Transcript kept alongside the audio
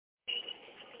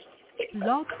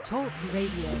Blog Talk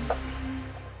Radio.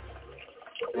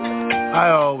 I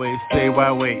always say,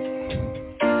 why wait?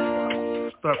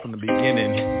 Start from the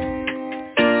beginning.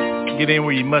 Get in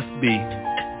where you must be.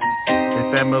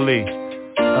 Hey, family,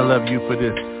 I love you for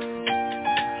this.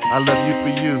 I love you for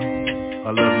you.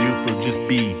 I love you for just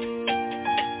be.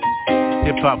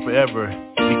 Hip-hop forever.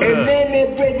 Because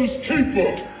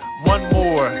one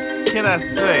more, can I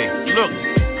say? Look,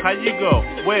 how you go?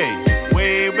 Way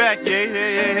back,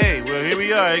 hey. Well, here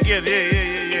we are again,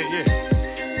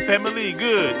 yeah. Family,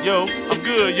 good, yo. I'm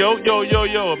good, yo.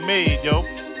 I'm made, yo.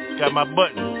 Got my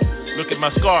button. Look at my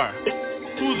scar.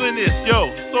 Who's in this, yo?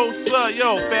 So,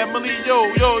 yo. Family,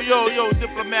 yo.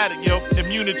 Diplomatic, yo.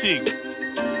 Immunity.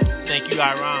 Thank you,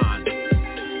 Iran.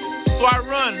 So I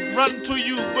run to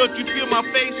you, but you feel my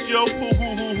face, yo.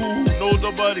 No,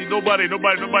 nobody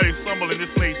stumble in this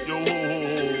place, yo.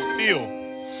 Feel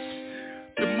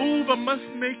the move I must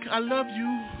make. I love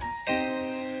you.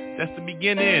 That's the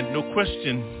beginning, no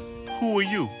question. Who are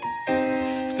you?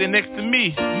 Stay next to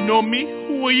me. You know me?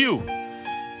 Who are you?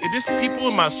 If this people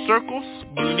in my circles,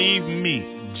 believe me,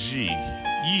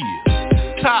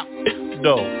 yeah. Top,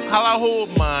 though. How I hold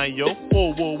mine, yo.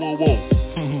 Whoa.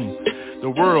 The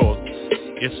world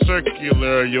is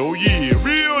circular, yo, yeah.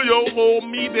 Real, yo. Hold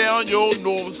me down, yo.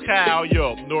 North Cal,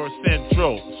 yo. North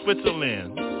Central,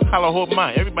 Switzerland. How I hold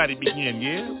mine. Everybody begin,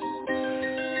 yeah.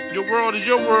 Your world is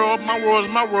your world, my world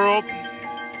is my world.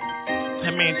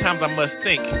 How many times I must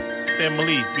think,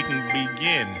 family, we can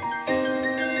begin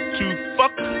to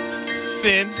fuck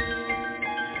sin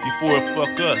before it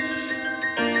fuck us.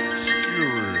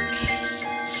 Scourge,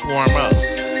 swarm up.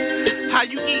 How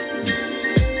you eat?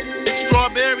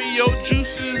 Strawberry, yo,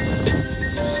 juices.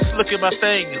 Look at my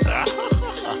things.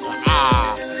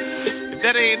 If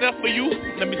that ain't enough for you,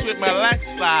 let me switch my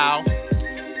lifestyle.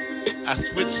 I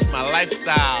switched my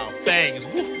lifestyle. Things.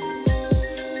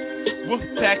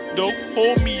 WolfPack, though.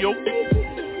 Hold me, yo.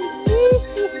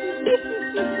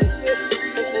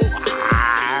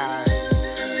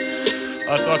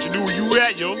 I thought you knew where you were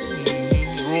at, yo.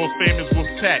 World famous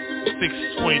WolfPack,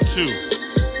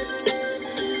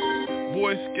 622.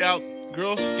 Boy Scout,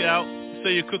 Girl Scout,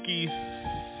 say your cookies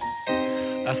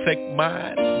affect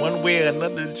mine one way or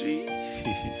another, G.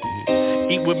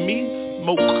 Eat with me,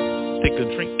 smoke, take a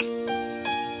drink.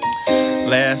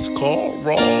 Last call,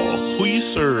 raw. Who you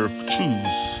serve? Choose.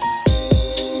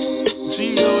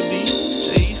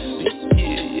 G-O-D-J-C.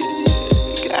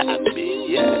 Yeah. Got me.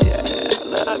 Yeah. I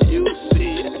love you.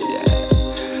 See.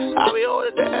 Yeah. I'll be on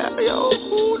it down, yo.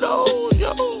 Who knows,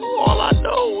 yo? All I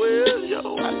know is,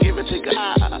 yo, I give it to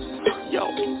God. Yo.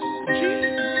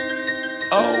 G-O-D-J-C.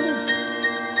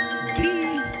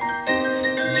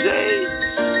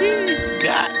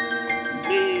 Got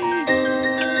me.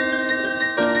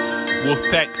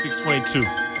 WolfPack 622.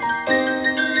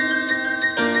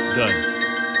 Done.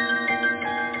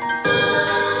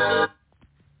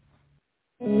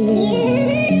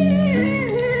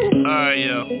 Alright,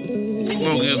 yo.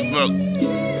 Smoky as fuck.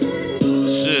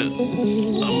 Shit.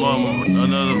 I'm on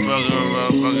another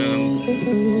fucking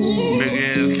big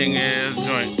ass, king ass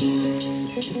joint.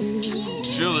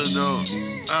 Chill it though.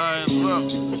 Alright, fuck.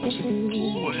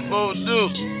 What you both do?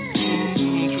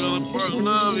 Trailer Park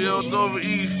Love, yo, Dover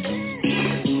East.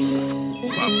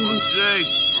 Papa J,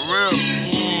 for real.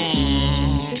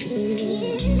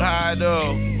 I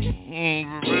know.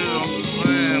 For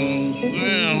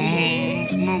real.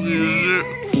 Smoky as shit.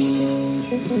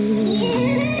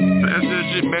 Pass that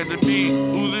shit back to me.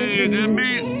 Who's in here? Just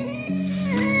me.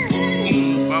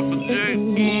 Papa J.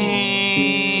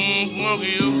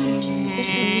 Smoky, yo.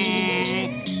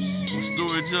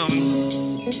 Storytelling.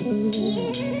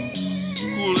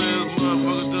 Cool ass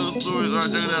motherfucker tell the stories.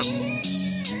 Alright, check it out.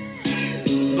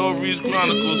 Dovery's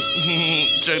Chronicles.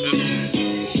 Check this.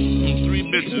 3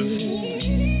 bitches.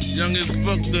 Young as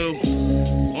fuck though.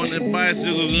 On their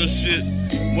bicycles and shit.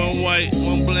 1 white,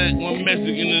 1 black, 1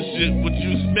 Mexican and shit. What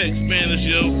you expect? Spanish,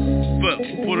 yo. Fuck.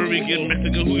 Puerto Rican,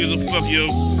 Mexican, who gives a fuck, yo?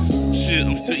 Shit,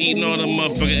 I'm still eating all them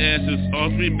motherfucking asses.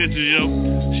 All 3 bitches, yo.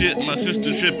 Shit, my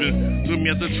sister tripping. Threw me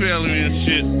out the trailer and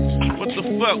shit. What the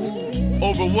fuck?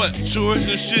 Over what? Chores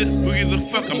and shit? Who gives a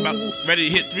fuck? I'm about ready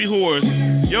to hit 3 whores.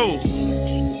 Yo.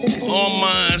 On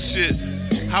mine, shit.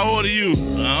 How old are you? I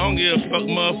don't give a fuck,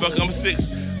 motherfucker. I'm 6.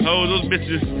 How old are those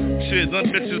bitches? Shit, them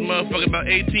bitches, motherfucker, about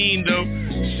 18, though.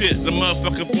 Shit, the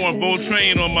motherfucker pouring Bow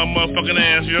Train on my motherfucking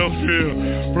ass, yo.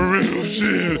 Shit, for real,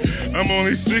 shit. I'm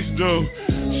only 6, though.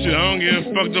 Shit, I don't give a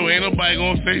fuck, though. Ain't nobody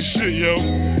gonna say shit, yo. I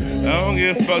don't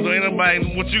give a fuck, though. Ain't nobody.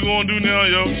 What you gonna do now,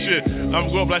 yo? Shit, I'm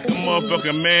going up like a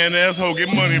motherfucking man asshole. Get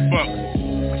money, fuck.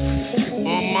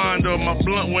 On my wine though, my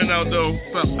blunt went out though.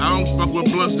 Fuck, I don't fuck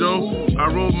with blunts though. I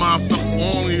roll my fucking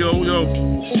on yo.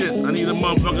 Shit, I need a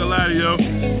motherfucking lighter yo.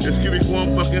 Excuse me for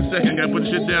 1 fucking second. Gotta put the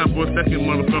shit down for a second,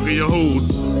 motherfucker. Yo, hold.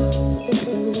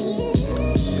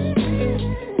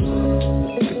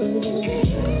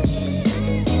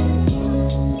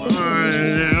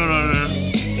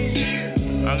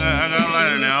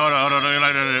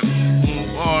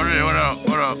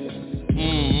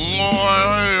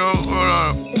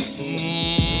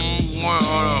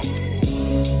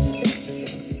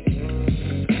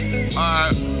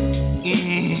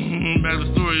 Back to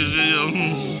stories, yo.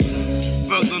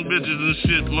 Fuck them bitches and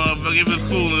shit, motherfucker. If it's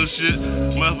cool and shit,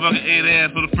 motherfucker ate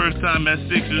ass for the first time at 6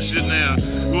 and shit now.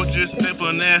 What you expect for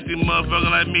a nasty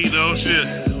motherfucker like me, though,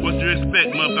 shit? What you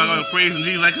expect, motherfucker? I'm praising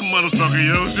G like a motherfucker,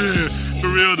 yo, shit. For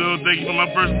real, though, thank you for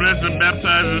my first blessing,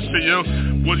 baptized and shit, yo.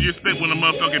 What do you expect when a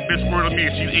motherfucking bitch squirt on me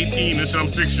and she's 18 and shit, I'm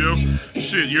 6, yo?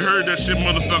 Shit, you heard that shit,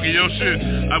 motherfucker, yo, shit.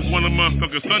 I've won a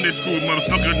motherfucker Sunday school,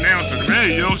 motherfucker announcer.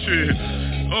 Hey, yo, shit.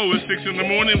 Oh, it's 6 in the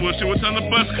morning? Well, shit, what time the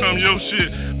bus come? Yo,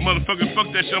 shit. Motherfucker, fuck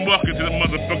that shit. I'm walking to the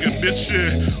motherfucking bitch,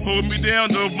 shit. Hold me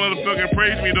down, though, motherfucker.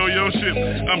 Praise me, though, yo, shit.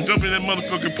 I'm jumping in that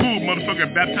motherfucking pool,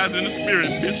 motherfucker. Baptized in the spirit,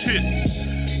 bitch, shit.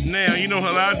 Now, you know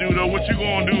how I do, though. What you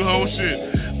gonna do, ho, shit?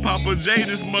 Papa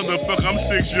J, this motherfucker. I'm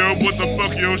 6, yo. What the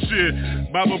fuck, yo,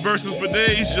 shit? Bible verses for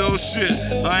days, yo, shit.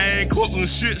 I ain't quoting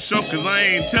shit, so, cause I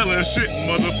ain't telling shit,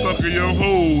 motherfucker, yo,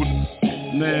 hold.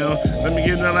 Now, let me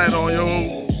get that light on,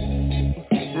 yo.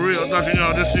 For real, talking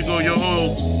y'all, this shit go, yo,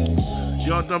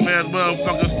 y'all dumbass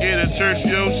motherfuckers scared of church,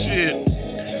 yo, shit.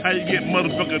 How you get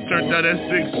motherfucker turned out at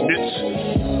 6, bitch?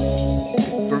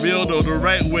 For real, though, the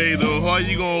right way, though, how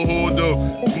you gonna hold, though?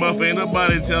 Motherfucker, ain't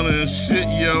nobody telling shit,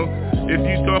 yo. If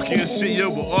you talking shit,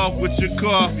 yo, but off with your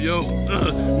cough, yo.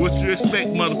 What you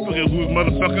expect, motherfucker, who's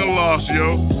motherfucking lost,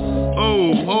 yo?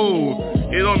 Oh,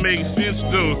 it don't make sense,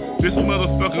 though. This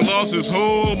motherfucker lost his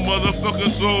whole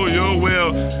motherfucking soul, yo.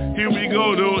 Well, here we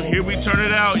go, though. Here we turn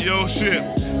it out, yo. Shit.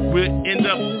 We'll end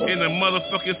up in the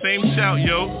motherfucking same shout,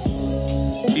 yo.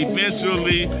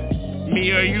 Eventually,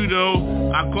 me or you,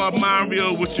 though. I call mine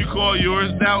real, what you call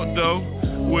yours doubt, though.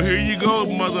 Well, here you go,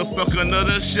 motherfucker.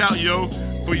 Another shout, yo.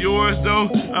 For yours, though,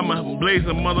 I'ma blaze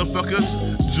a motherfucker's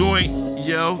joint,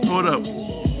 yo. Hold up.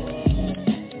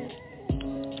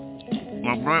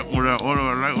 My bright without, hold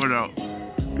on, light without.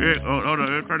 Yeah, hold on,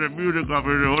 let's turn the music up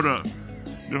here, hold up.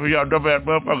 If y'all dumb ass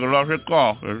motherfucker lost his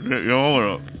cough. Yo,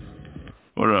 hold up.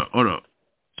 Hold up.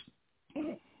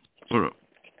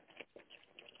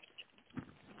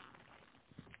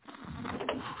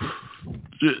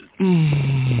 Shit.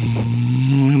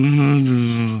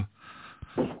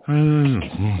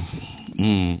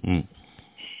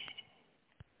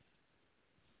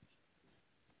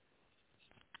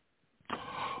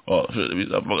 Oh shit, let me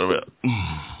stop fucking around.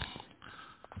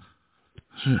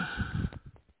 Shit.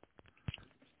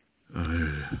 Oh,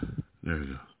 there we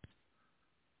go.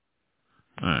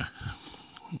 Alright.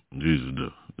 Jesus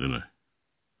though, didn't I?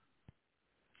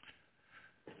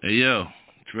 Hey yo,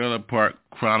 Trailer Park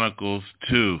Chronicles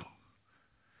 2.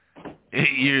 8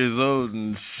 years old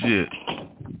and shit.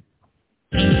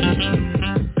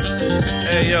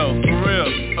 Hey yo, for real.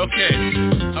 Okay,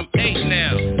 I'm 8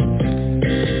 now.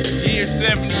 Year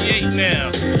 78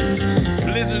 now.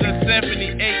 Blizzard of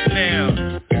 78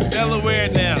 now. Delaware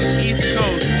now. East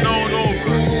Coast, snowed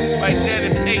over. Like that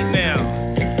is 8 now.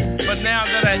 But now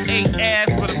that I ate ass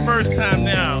for the first time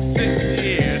now, 6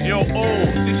 years, yo, old. 6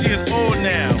 years old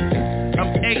now.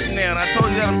 I'm 8 now. I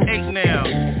told you that I'm 8 now.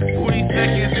 40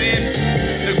 seconds in,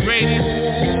 the greatest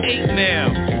 8 now.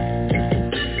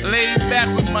 Lady back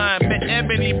with mine,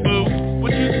 Ebony Boo.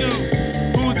 What you do?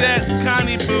 Who's that?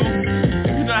 Connie Boo.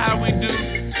 You know how we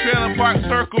do. Trailer Park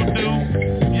Circle do.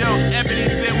 Yo, Ebony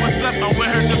said, what's up? I'm with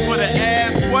her just for the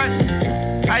ass. What?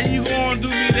 How you gonna do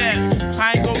me that?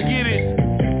 I ain't gonna get it.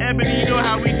 Ebony, you know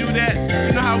how we do that.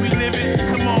 You know how we live it.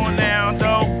 Come on now,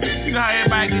 though. You know how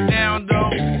everybody get down,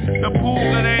 though. The pool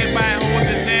that everybody holds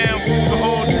it down. The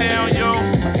whole town, yo.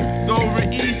 Dover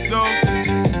East, though.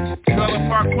 Trailer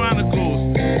Park Chronicles.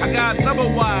 I got double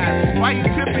wide. Why you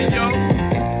tripping, yo?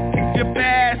 Your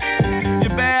bass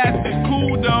is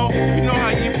cool, though. You know how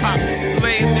you pop.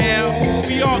 Lay it down.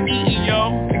 We all eating,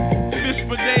 yo. Fish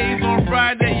for days on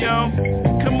Friday, yo.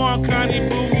 Come on, Connie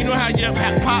Boo. You know how you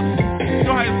pop. You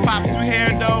know how you pop through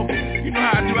hair, though. You know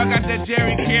how I do. I got that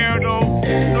Jerry Care, though.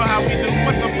 You know how we do.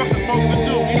 What the fuck is supposed to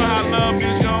do? You know how love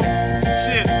is, yo.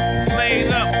 Shit.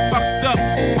 Laid up. Fucked up.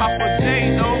 Papa J,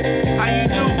 though. How you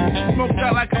do? Smoked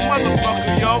out like a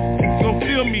motherfucker, yo. So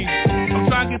feel me. I'm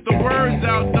trying to get the words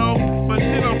out, though. But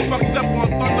shit, I'm fucked up on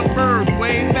Thunderbird.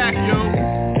 Way back, yo.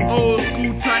 Old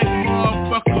school type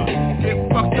motherfucker. Get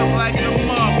fucked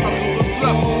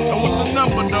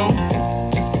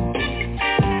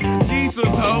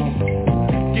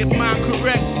get mine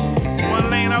correct. One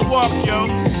lane I walk, yo.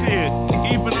 Shit.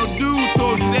 Even a dude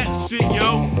told you that shit,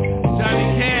 yo. Johnny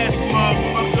Cash,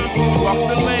 motherfucker. Walk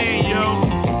the lane, yo.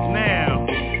 Now,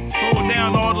 hold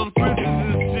down all those prisons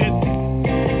and shit.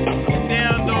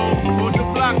 Down though, hold the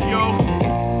block, yo.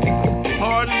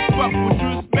 Hard as fuck, what you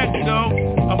expect, though?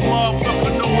 A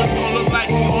motherfucker know what's gonna look like.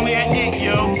 He only at 8,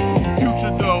 yo.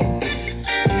 Future, though.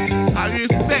 How you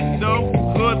expect, though?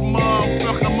 Hood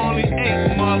motherfucker, I'm only 8,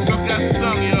 motherfucker. Got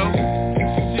stung, yo.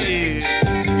 Shit.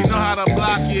 You know how the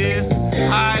block is.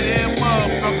 High there,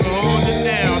 motherfucker. Hold it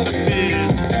down. The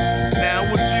shit. Now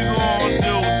what you gonna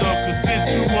do, though? Cause since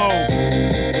you won't.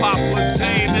 Papa J,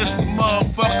 this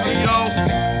motherfucker, yo.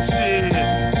 Shit.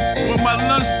 Where my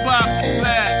lunchbox is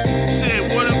at? Shit,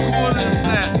 what a quarter is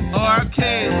that?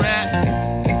 Arcade rat.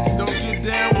 Don't get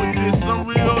down with this, I'm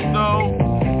real though.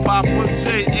 Papa J,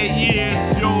 8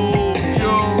 years, yo,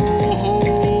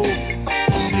 ho.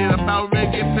 Shit, about ready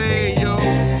to get paid, yo.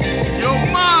 Yo,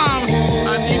 mom, I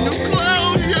need new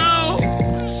clothes, yo.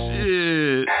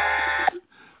 Shit.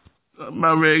 I'm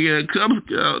about ready to get a Cub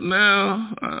Scout now.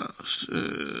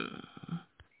 Shit.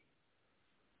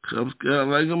 Cub Scout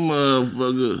like a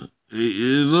motherfucker. 8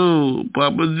 years old.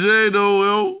 Papa J, though,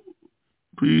 yo.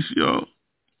 Peace, y'all.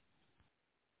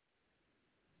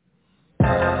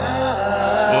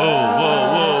 Whoa.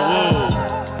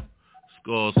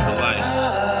 Skulls for life.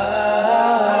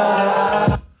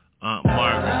 Aunt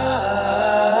Margaret.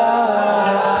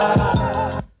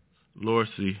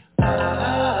 Lorcy. For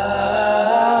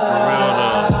real,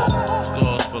 though.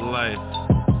 Skulls for life.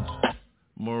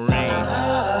 Maureen.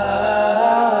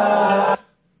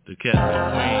 The Captain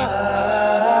Queen.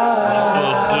 What you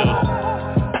supposed to do?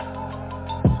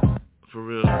 For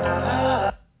real.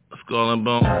 Skull and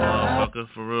bones, motherfucker.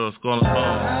 For real. Skull and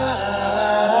bones.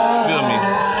 Feel me?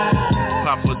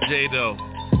 Papa J, though.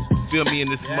 Feel me in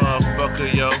this motherfucker,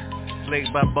 yo.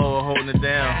 Flake by Boa holding it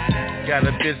down. Got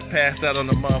a bitch passed out on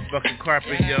the motherfucking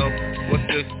carpet, yo. What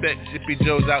to expect? Zippy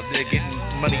Joe's out there getting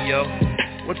money, yo.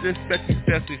 What to expect it.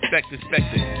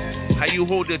 How you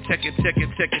hold it? Check it.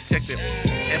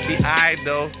 FBI,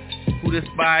 though. Who the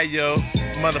spy, yo?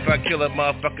 Motherfucker killer,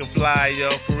 motherfucking fly,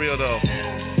 yo. For real, though.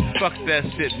 Fuck that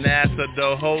shit, NASA,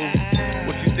 though, ho.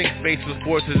 What you think space was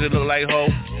for? Does it look like, ho?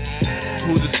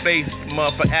 Who's the space,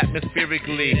 motherfucker,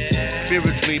 atmospherically?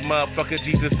 Spiritually, motherfucker,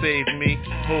 Jesus saved me.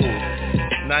 Who?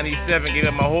 97, gave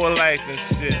up my whole life and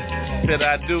shit. Said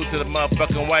I do to the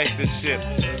motherfucking wife and shit.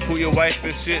 Who your wife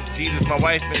and shit? Jesus, my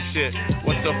wife and shit.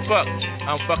 What the fuck?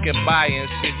 I'm fucking buying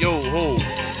shit. Yo, who?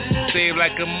 Save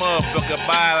like a motherfucker,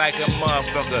 buy like a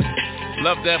motherfucker.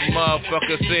 Love that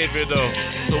motherfucker savior though.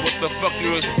 So what the fuck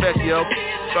you expect, yo?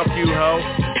 Fuck you, ho.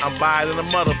 I'm buying a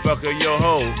motherfucker, yo,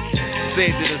 ho.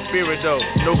 Saved in the spirit though.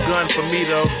 No gun for me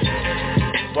though.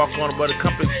 Walk on with the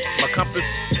compass, my compass.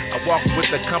 I walk with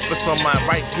the compass on my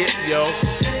right hip, yo.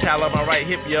 Towel on my right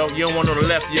hip, yo. You don't want no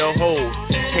left, yo. Hold.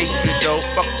 Hatred, though.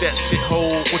 Fuck that shit,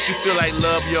 hold. What you feel like,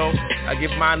 love, yo? I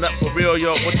give mine up for real,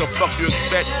 yo. What the fuck you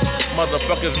expect?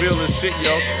 Motherfuckers real as shit,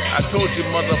 yo. I told you,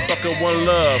 motherfucker, one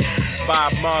love.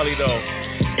 Bob Marley, though.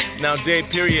 Now, J.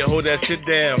 Period, hold that shit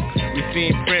down. We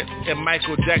seen Prince and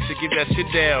Michael Jackson give that shit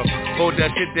down. Hold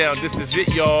that shit down. This is it,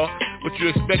 y'all. What you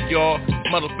expect, y'all?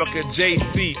 Motherfucker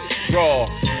JC, raw.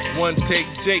 One take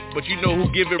Jake, but you know who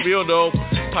give it real, though.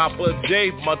 Papa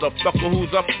J, motherfucker,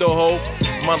 who's up, though, ho?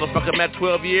 Motherfucker, I'm at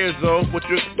 12 years, though. What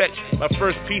you expect? My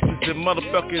first pieces and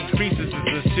motherfucking creases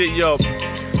and shit, yo.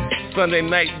 Sunday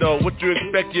night, though. What you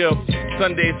expect, yo?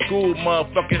 Sunday school,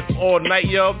 motherfucking all night,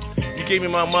 yo. You gave me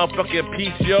my motherfucking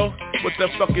piece, yo. What the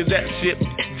fuck is that shit?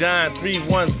 John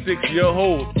 3:16, yo,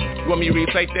 hold. You want me to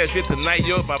recite that shit tonight,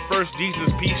 yo? My first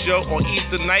Jesus piece, yo, on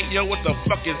Easter night, yo. What the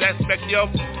fuck is that spec, yo?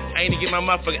 I ain't to get my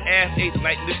motherfucking ass ate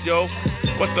tonight, this, yo.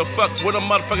 What the fuck? What a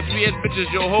motherfucking 3-ass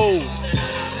bitches, yo, hoes.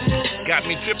 Got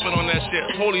me tripping on that shit.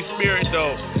 Holy Spirit,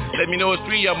 though. Let me know it's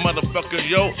 3 y'all motherfuckers,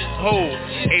 yo. Hoes.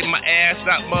 Ate my ass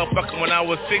out, motherfucker, when I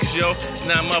was 6, yo.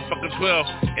 Now I'm motherfucking 12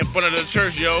 in front of the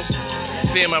church, yo.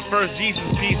 Saying my first Jesus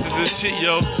pieces and shit,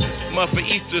 yo. Motherfucker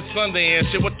Easter Sunday and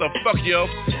shit. What the fuck, yo?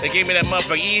 They gave me that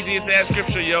motherfucker easiest ass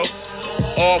scripture, yo.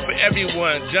 All for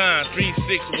everyone. John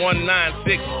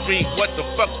 3:6-1963. What the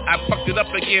fuck? I fucked it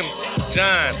up again.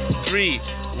 John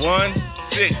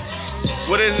 3:16.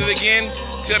 What is it again?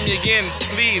 Tell me again.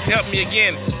 Please help me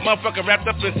again. Motherfucker wrapped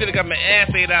up in shit. I got my ass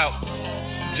ate out.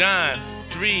 John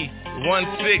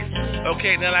 3:16.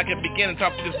 Okay, now I can begin to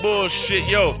talk this bullshit,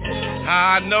 yo.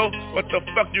 How I know? What the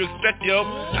fuck you expect, yo?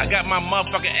 I got my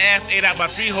motherfucking ass ate out by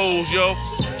 3 hoes, yo.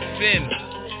 Sin.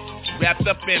 wrapped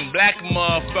up in black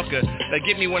motherfucker. They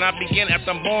get me when I begin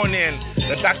after I'm born in.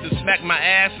 The doctor smacked my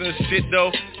ass and shit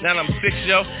though. Now I'm 6,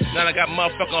 yo. Now I got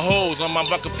motherfucking hoes on my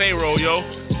fucking payroll, yo.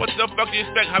 What the fuck do you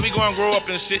expect? How we gonna grow up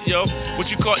and shit, yo? What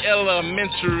you call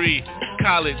elementary,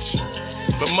 college.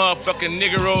 But motherfucking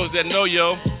niggeros that know,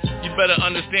 yo, you better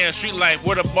understand street life.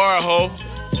 Where the bar, ho?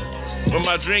 Where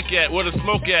my drink at? Where the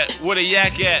smoke at? Where the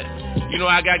yak at? You know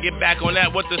I gotta get back on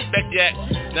that. What the spec yak?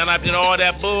 Now I did all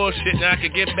that bullshit. Now I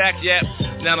can get back yet.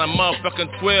 Now I'm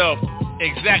motherfucking 12.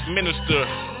 Exact minister.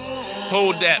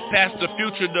 Hold that. Past the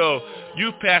future though.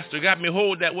 You pastor got me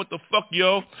hold that. What the fuck,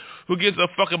 yo? Who gives a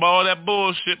fuck about all that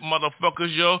bullshit,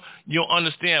 motherfuckers, yo? You don't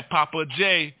understand. Papa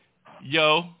J,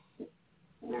 yo.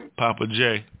 Papa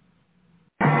J.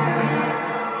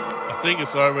 I think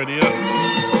it's already up.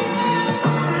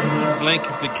 Blank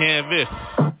is the canvas.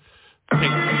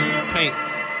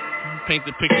 Paint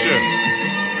the picture.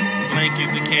 Blank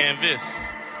is the canvas.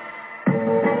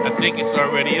 I think it's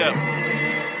already up.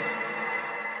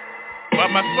 Why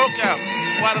my smoke out?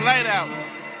 Why the light out?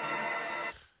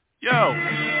 Yo.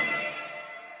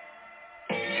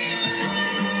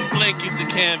 Blank is the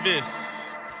canvas.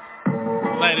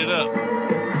 Light it up.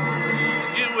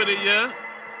 Get with it, yeah.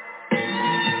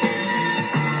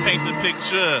 Paint the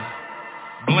picture.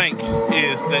 Blank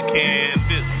is the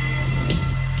canvas.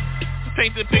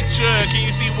 Paint the picture. Can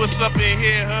you see what's up in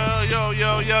here, huh? Yo.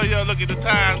 Look at the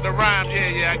time, the rhyme.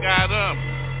 Yeah, I got them.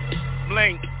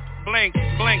 Blank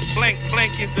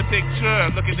is the picture.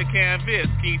 Look at the canvas.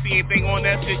 Can you see anything on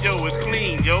that shit? Yo, it's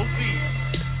clean. Yo, see.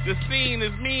 The scene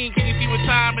is mean. Can you see what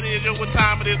time it is? Yo, what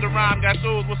time it is? The rhyme got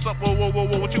those. What's up? Whoa.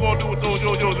 What you gonna do with those?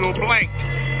 Yo, blank.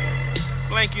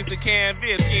 Blank is the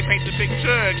canvas. Can you paint the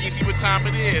picture? Can you see what time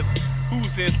it is?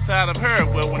 Who's inside of her?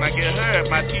 Well, when I get her,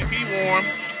 my TV warm.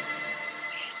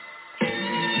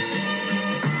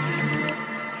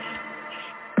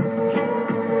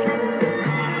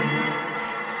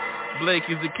 Blake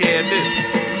is the canvas.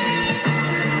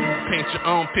 Paint your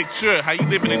own picture. How you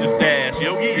living in the stash?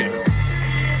 Yo, yeah.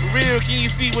 For real, can you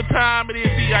see what time it is?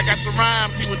 See, I got the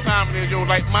rhyme. See what time it is? Yo,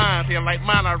 like mine. See, I like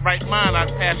mine. I write mine. I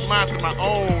pass mine to my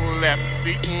own left.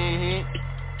 See?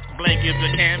 Blank is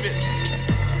the canvas.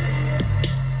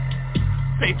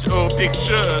 Paint your own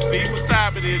picture. See what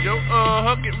time it is? Yo,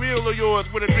 get real of yours.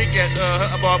 Where the drink at?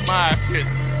 About my shit.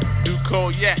 New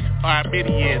cognac,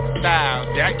 Armenian style.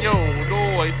 Jack, yo,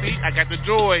 joy, see, I got the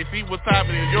joy, see, what time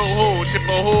it is, yo, ho, chip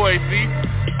ahoy, see,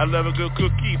 I love a good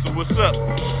cookie, so what's up?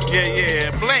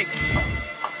 Yeah, blank,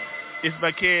 it's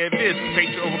my canvas,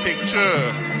 paint your own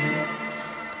picture.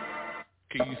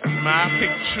 Can you see my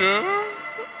picture?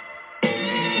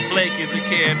 Blank is the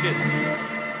canvas.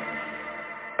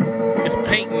 It's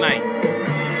paint night.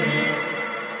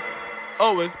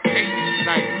 Oh, it's paint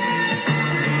night.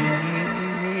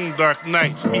 Dark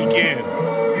night, speaking.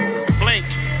 Blank,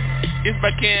 it's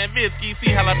my canvas. Can you see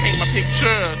how I paint my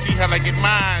picture? See how I get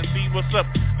mine? See what's up?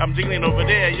 I'm jiggling over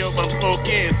there, yo, but I'm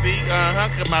smoking. See,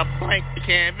 cause my blank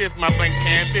canvas, my blank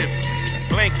canvas.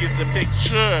 Blank is the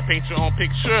picture. Paint your own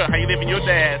picture. How you living your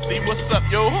dad? See what's up,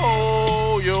 yo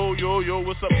ho, yo,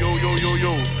 what's up, yo.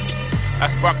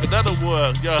 I sparked another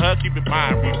word, yo, keep it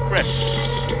mind refreshed.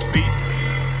 See,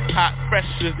 hot fresh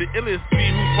is the illest.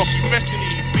 See who's funky fresh in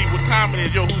these. See what time it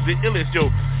is, yo, who's the illest, yo.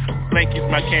 Blank is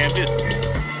my canvas.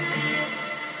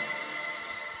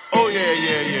 Oh yeah.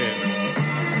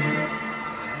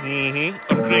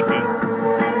 I'm drinking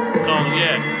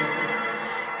cognac.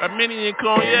 Armenian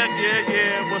cognac,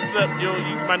 yeah. What's up, yo?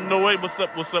 You my noise. What's up?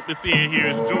 It's in here.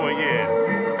 It's joy, yeah.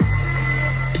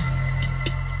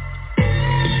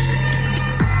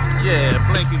 Yeah,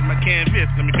 blank is my canvas.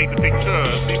 Let me take the picture.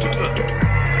 See what's up.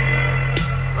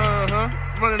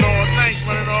 Running all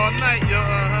night, yo,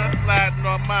 sliding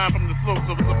on mine from the slopes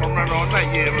of I'm running all night,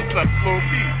 yeah, what's up,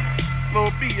 slow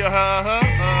B,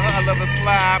 I love a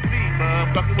slide B,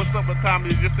 motherfucker, what's up, what time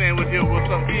is it, just saying with you, what's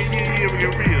up, yeah, we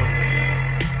get real,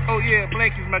 oh yeah,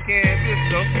 blank is my canvas,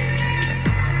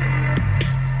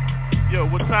 yo,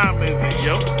 what time is it,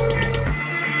 yo,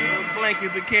 blank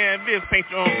is the canvas, paint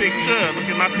your own picture, look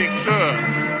at my picture,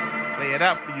 lay it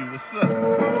out for you, what's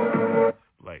up,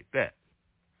 like that.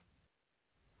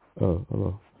 Oh,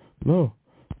 hello. No.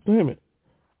 Damn it.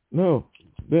 No.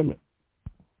 Damn it.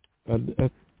 A lot.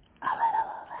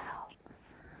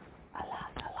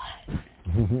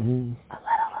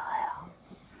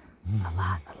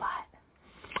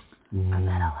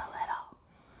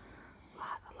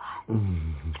 Oh,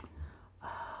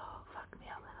 fuck me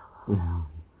a little.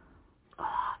 A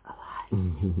lot. Fuck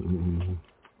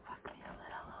me a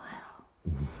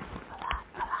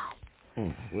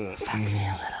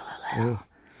little.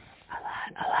 A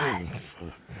lot.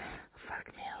 Fuck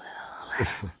me a little.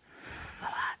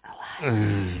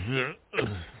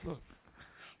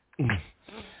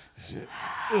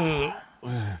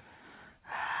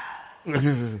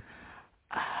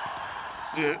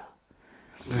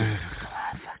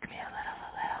 fuck me a little.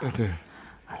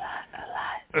 A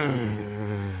lot.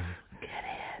 Get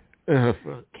in.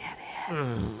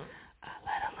 A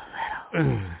little.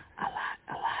 A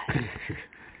lot.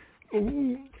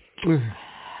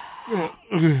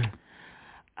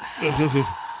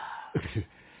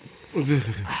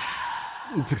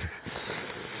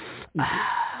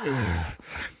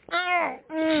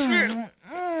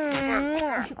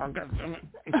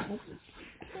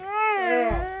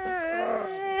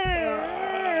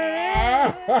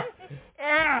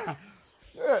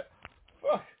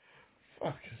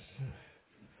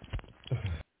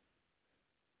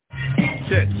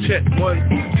 Check, 1,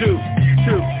 2,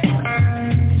 2.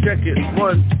 Check it,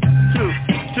 1, 2,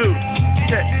 2.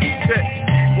 Check,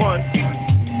 1,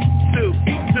 2,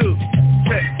 2.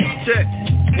 Check,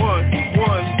 1,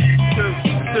 2,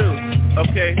 2.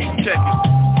 Okay, check it.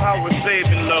 Power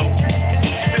saving low.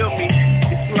 Feel me?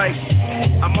 It's like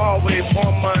I'm always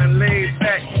on mine laid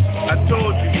back. I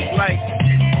told you it's like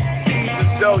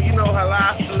Jesus though. You know how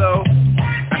I slow.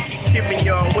 I keep giving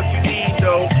y'all what you need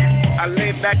though. I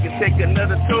lay back and take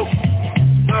another toke.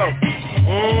 So,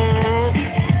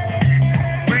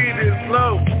 breathe it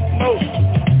slow, smoke.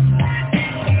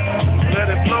 Let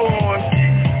it flow on.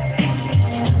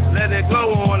 Let it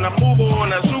glow on. I move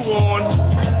on, I zoom on.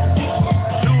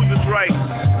 Shoes is right.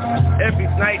 Every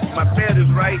night my bed is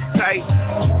right tight.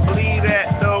 Believe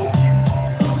that though.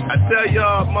 I tell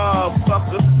y'all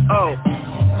motherfuckers,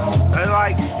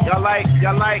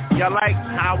 y'all like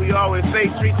how we always say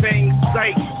 3 things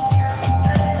right.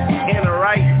 In the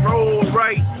right, roll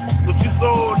right. What you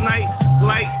so nice,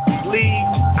 like, leave,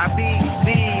 I be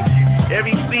these.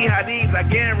 Every C I these, I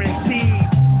guarantee.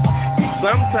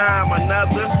 Sometime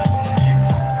another.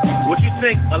 What you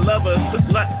think a lover should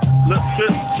look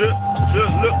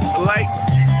like?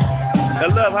 I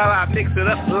love how I mix it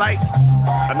up like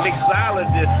a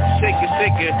mixologist. Shake it,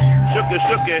 shook it,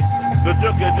 joke.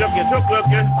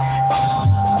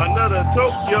 Another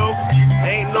Tokyo,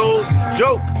 ain't no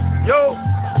joke, yo.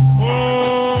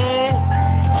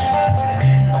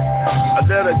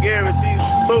 Another guaranteed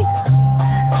smoke.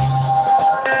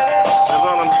 That's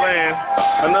all I'm saying.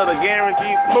 Another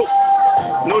guaranteed smoke.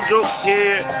 No joke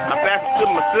here. I pass it to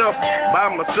myself, by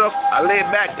myself. I lay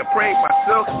back to pray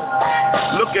myself.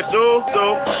 Look at those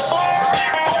though.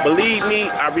 Believe me,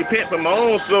 I repent for my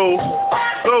own soul.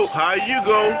 So, how you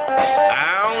go?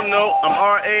 I don't know. I'm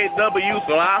R-A-W,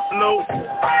 so I flow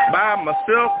by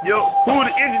myself, yo. Who the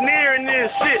engineer in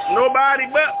this shit? Nobody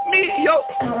but me, yo.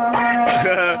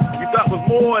 You thought was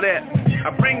more of that. I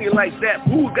bring it like that.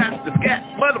 Who got the scat?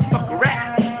 Motherfucker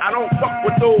rat. I don't fuck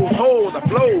with those hoes. I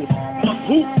blows.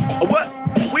 Who or what?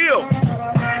 Will.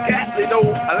 Gatly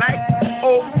though. I like.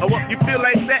 Oh, or what? You feel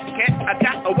like that? Cat? I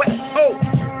got a wet. Oh.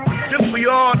 Just for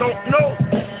y'all don't know.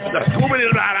 The Scooby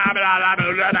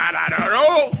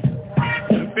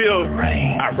feel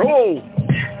I roll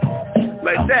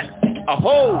like that. A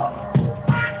hole.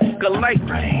 Like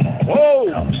whoa.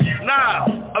 Nah.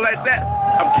 I like that.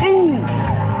 I'm cool.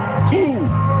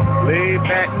 Lay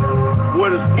back.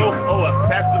 With a smoke. Oh, I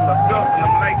pass it myself and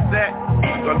I'm like that.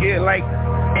 So I get like,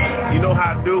 you know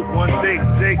how I do. One shake,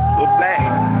 go black.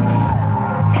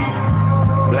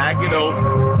 Black it up.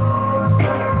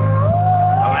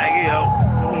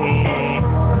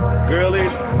 Girl,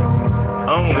 it's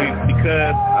only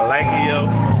because I like it, yo.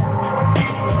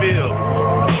 Feel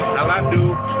how I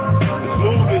do. The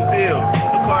smooth as hell.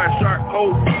 The car is sharp,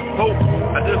 hope.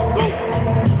 I just go.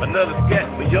 Another scat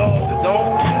for y'all that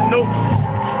don't know.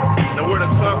 Now where the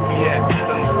coffee at?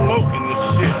 I'm smoking this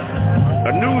shit.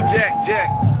 A new Jack.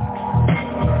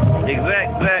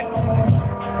 Exact.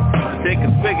 Take a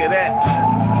swig of that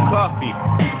coffee.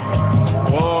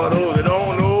 Oh, those that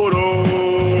don't know.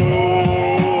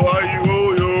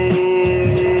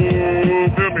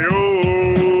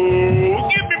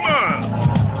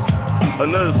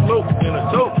 Another smoke in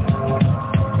a tote.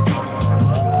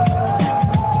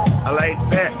 I like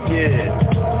that, yeah.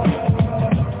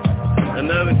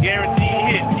 Another guaranteed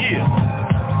hit, yeah.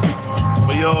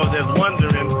 For y'all that's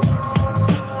wondering,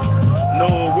 no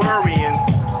worrying.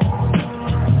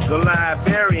 The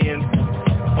librarian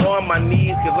on my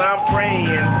knees cause I'm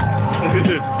praying.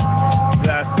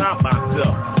 Gotta stop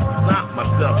myself, stop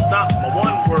my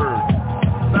one word,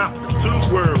 stop the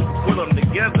 2 words, put them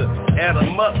together, add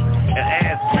them up, and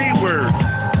add 3 words.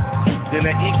 Then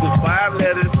that equals 5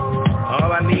 letters.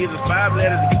 All I need is 5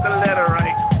 letters to get the letter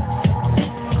right.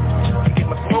 To get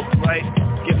my smoke right.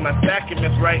 Get my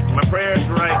sacraments right, my prayers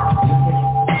right.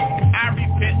 I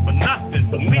repent for nothing,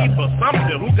 for me, for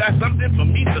something. Who got something for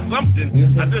me, for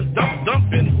something? I just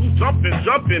dumping, who's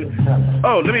jumping.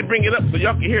 Oh, let me bring it up so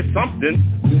y'all can hear something.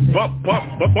 Bump,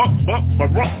 bump.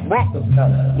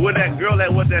 Who is that girl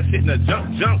that was that shit in the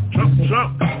jump.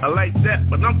 I like that,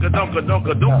 but dunka.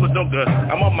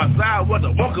 I'm on my side, what a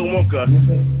wonka.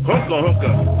 Hunka.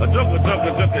 A dunka.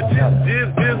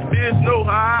 This, no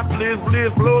high, please,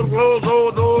 blows,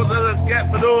 other scat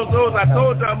for those. I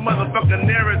told y'all motherfucking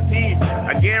narrative.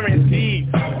 I guarantee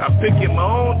I'm picking my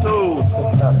own toes.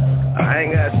 I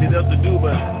ain't got shit else to do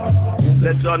but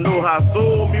let y'all know how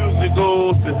soul music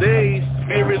goes. Today's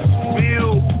spirits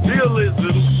feel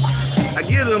realism. I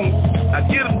get 'em.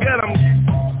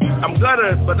 I'm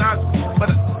gutter, but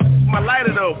my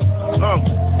lighter though.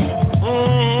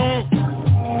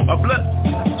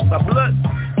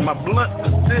 My blunt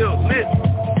is still lit.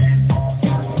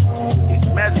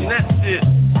 Imagine that shit.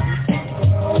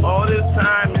 All this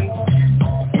timing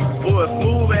for a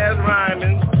smooth ass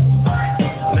rhyming.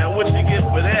 Now what you get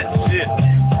for that shit?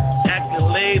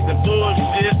 Accolades and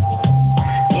bullshit.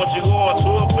 Want you go on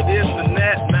tour for this and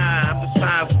that? Nah, I'm just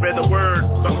trying to spread the word.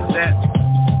 Fuck that.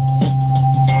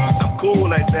 I'm cool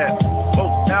like that.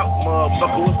 Folks out,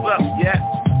 motherfucker. What's up, yeah?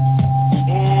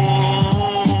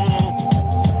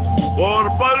 All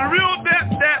about the real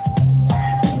that.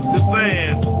 Just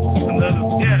saying. Another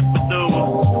scat for dude.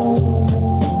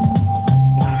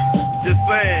 Just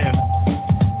saying.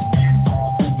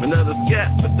 Another scat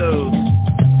for those.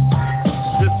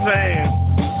 Just saying.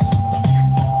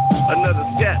 Another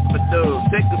scat for those.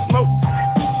 Take the smoke.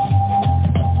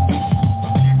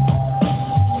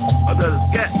 Another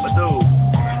scat for those.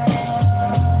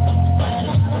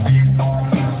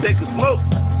 Take a smoke.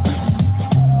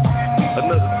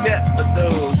 Another scat for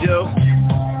those, yo.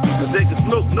 Take a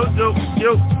smoke, no joke,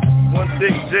 yo.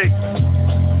 166.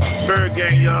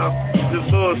 ByrdGang, y'all. Just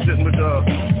bullshitting with y'all.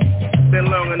 Been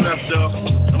long enough, y'all. I'm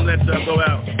gonna let y'all go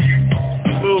out.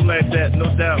 Move like that,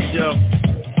 no doubt, yo.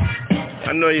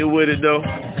 I know you with it, though.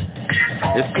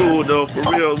 It's cool, though, for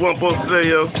real. One supposed to say,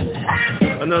 yo.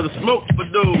 Another smoke for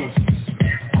dudes.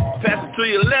 Pass it to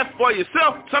your left for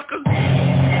yourself, Tucker. So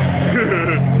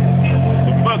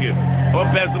fuck it. Or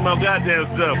pass it my goddamn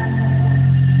self.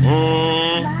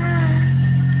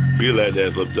 Feel like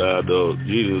that sometimes, though.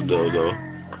 Jesus, though.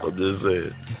 I'm just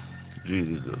saying.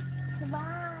 Jesus.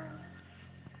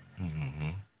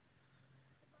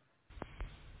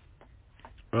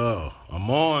 Oh, I'm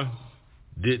on.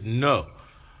 Didn't know.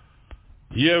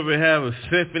 You ever have a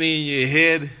symphony in your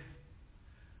head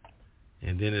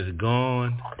and then it's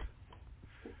gone?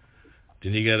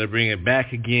 Then you gotta bring it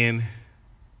back again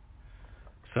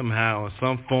somehow, in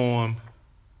some form.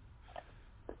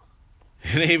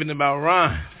 It ain't even about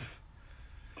rhymes.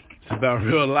 It's about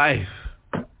real life.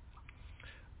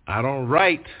 I don't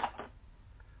write.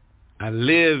 I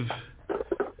live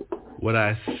what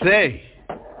I say.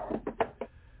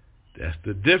 That's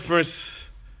the difference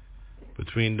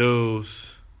between those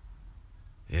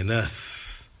and us.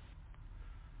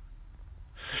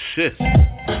 Shit. 1,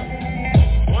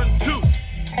 2,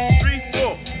 3,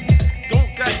 4.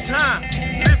 Don't got time.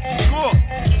 Lift the score.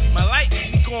 My light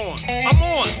is gone. I'm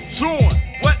on. Join.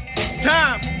 What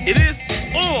time it is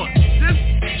on? This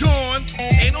join.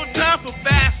 Ain't no time for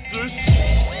fasters.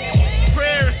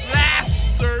 Prayers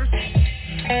lasters.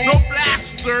 No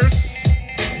blasters.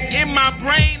 In my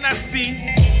brain I see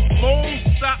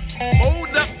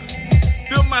mold up,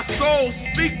 feel my soul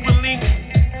speak relief.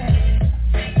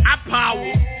 I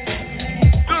power,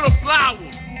 feel the flower,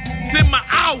 it's in my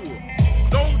hour.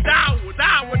 Don't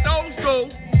dower, those go.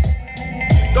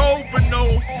 Dover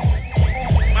knows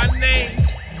my name,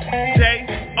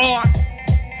 J.R.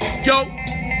 Yo,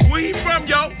 where he from,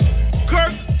 yo?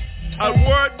 Kirk, a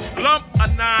word, lump, a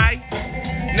nine.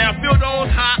 Now feel those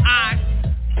high eyes.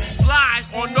 Fly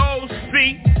on those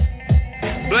feet,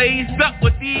 blazed up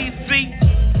with these feet.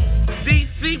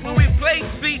 DC when we play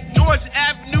seat, Georgia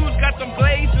Avenue's got them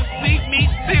blazers, seat meat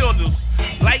fielders.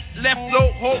 Light left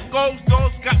low, hope goes,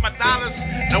 those got my dollars.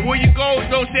 Now where you go,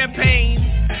 no champagne.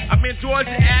 I'm in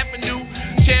Georgia Avenue,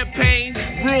 champagne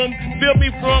room, feel me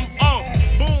from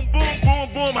boom, boom,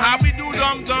 boom, boom. How we do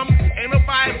dum dum? Ain't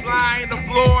nobody flying to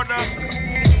Florida,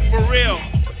 for real.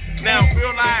 Now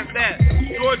realize that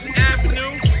Georgia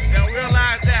Avenue. Now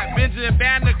realize that Benjamin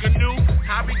Banner canoe.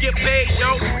 How we get paid,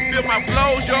 yo. Feel my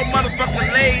flows, yo.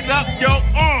 Motherfucker laid up, yo.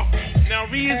 Now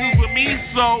reasons with me,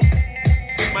 so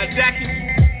my jackets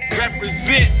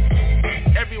represent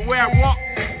everywhere I walk.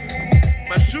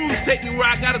 My shoes take me where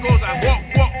I gotta go as I walk.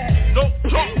 No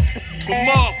talk for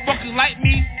motherfuckers like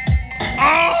me.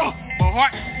 My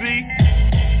heart, see.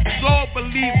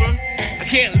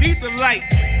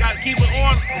 right. Gotta keep it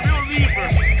on, real lever.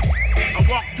 I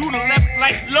walk through the left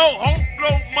like low, home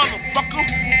flow, motherfucker.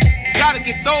 You gotta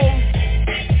get those.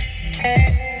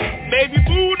 Baby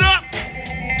booed up.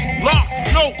 Lock,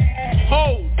 no,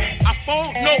 hold. I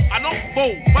fold, no, I don't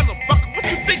fold. Motherfucker, what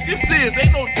you think this is?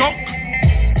 Ain't no joke.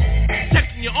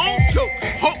 Checking your own joke.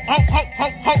 Ho, ho, ho, ho,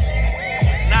 ho.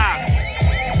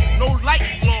 Nah, no light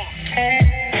loss.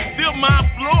 Feel my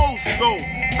flows go.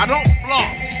 I don't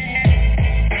floss.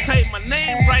 Say my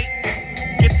name right.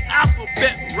 Get the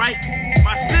alphabet right.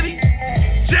 My city,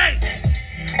 J.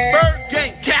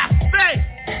 ByrdGang Cafe.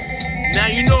 Now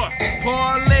you know it.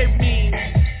 Parlay means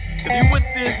if you with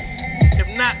this, if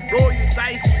not, roll your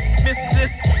dice. Miss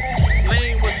this.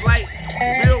 Lane was light.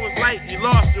 Real was light. You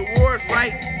lost your words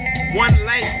right. One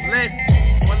life left.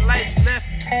 One life left.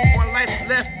 One life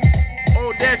left.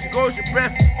 Oh, there she goes your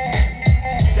breath.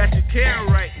 Got your care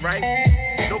right, right?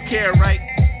 Don't care right.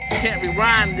 Can't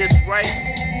rewind this right.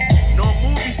 No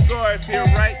movie stars here,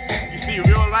 right? You see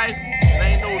real life, there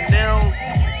ain't no narrow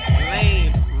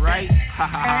lane, right? Ha ha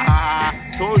ha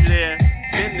ha. Told you there,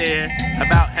 been there,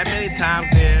 about how many times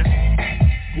there?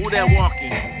 Who that walking?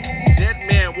 Dead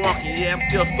man walking, yeah, I'm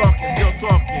still stalking, still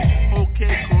talking.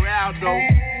 Okay, corral though,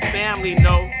 family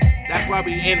no. That's why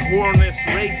we in hornless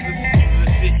races,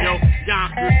 this shit, yo,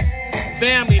 Yonkers.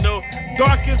 Family no,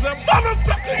 dark as a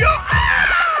motherfucker, yo.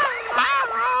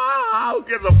 I don't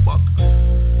give a fuck.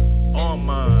 On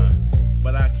mine,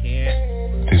 but I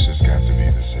can't. This has got to be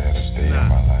the saddest day of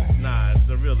my life. Nah, it's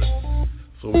the realest.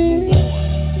 So we move on.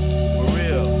 For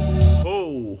real.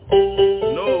 Oh,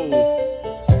 no.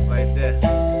 Like that.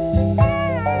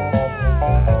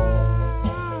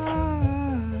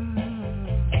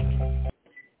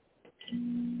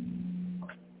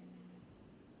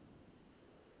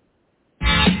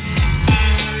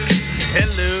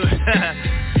 Hello.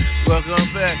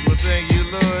 Welcome back. Well, thank you,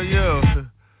 Lord, yo.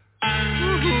 Who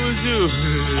is you?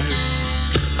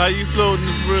 How you floating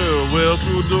this real? Well,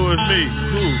 through doors me.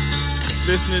 Who?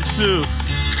 Listening to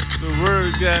the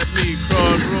word got me.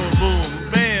 Crossroad boom.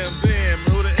 Bam, bam.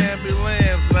 Who the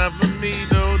ambulance? Not for me,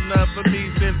 though. Not for me.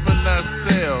 Sent for not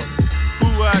sell.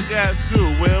 Who I got to?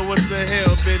 Well, what the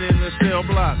hell? Been in the cell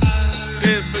block.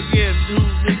 Then forget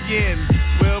who's begin.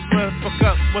 Well, bruh, fuck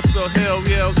up. What the hell?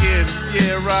 Yell again.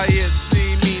 Yeah, riot.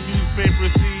 See me. Newspaper.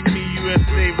 See me.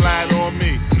 USA lied on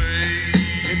me.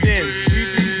 And then we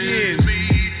begin.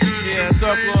 Yeah, I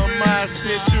talk on my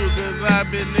shit too, cause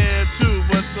I've been there too.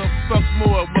 What the fuck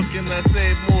more? What can I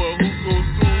say more? Who goes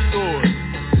through doors?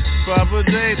 Papa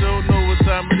J don't know what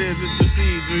time it is. It's the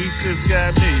season. He just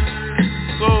got me.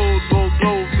 Gold,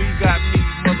 me got me.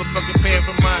 Motherfucker paying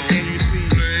for mine. Can you see?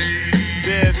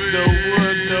 There's no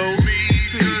wood, no.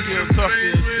 See, still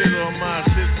talking shit on my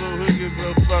shit. So who gives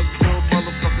a fuck? No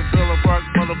motherfucker, trailer park.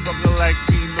 Motherfucker like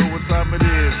me know what time it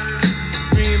is.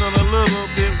 Green on a little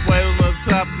bit, white on the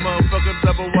top, motherfucker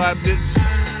double wide bitch.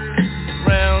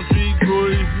 Round tree,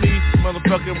 gories me,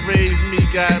 motherfucker raised me,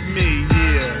 got me,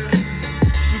 yeah.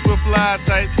 Super fly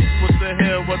type, what the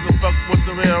hell, what the fuck, what's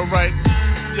the real right?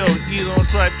 Yo, eat on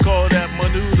tripe, call that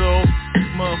menudo,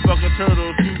 motherfucker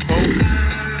turtle, shoot boat.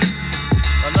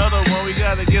 Another one, we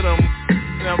gotta get them.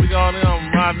 Now we got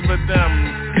them, riding with them.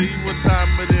 See what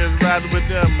time it is, riding with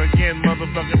them. Again,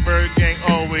 motherfucking ByrdGang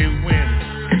always wins.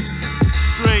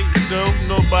 Straight though,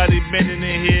 nobody bending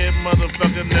in here,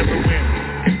 motherfucker never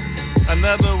win.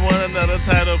 Another one, another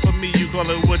title for me, you call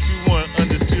it what you want,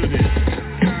 undisputed.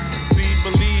 See,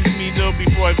 believe me though,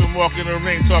 before I even walk in the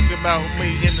ring, talking about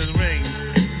me in the ring.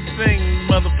 Sing,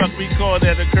 motherfucker, we call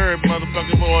that a curb,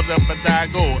 motherfucker, rolled up a die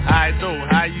go. I know,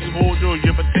 how you hold your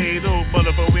potato,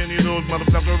 motherfucker, any of those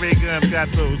motherfucker ray guns got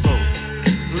those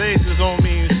hoes. Laces on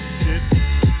me and shit.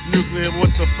 Nuclear, what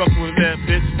the fuck was that,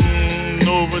 bitch?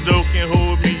 Overdose can't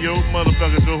hold me, yo,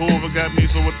 motherfucker, Jehovah got me,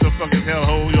 so what the fuck is hell,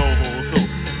 hold yo, ho, so.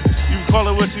 You call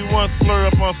it what you want, slur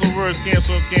up on some words,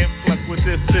 cancel, can't fuck with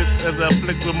this shit, as I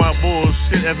flick with my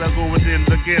bullshit, as I go within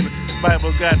again.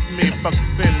 Bible got me, fuck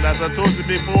sin, as I told you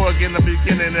before, again, the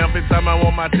beginning, every time I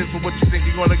want my tits, so what you think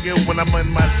you gonna get when I'm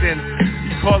in my sin?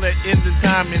 You call it ending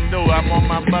time, and no, I'm on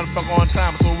my motherfucker on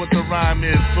time, so what the rhyme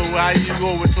is, so how you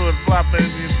go with sort of flopping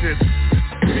and shit?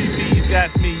 BB's got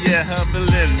me, yeah,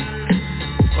 humbling.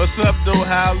 What's up, though?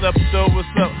 How up, though? What's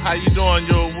up? How you doing,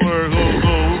 your word?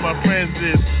 Who my friends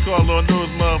is? Call on those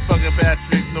motherfucking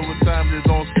Patrick. Know what time it is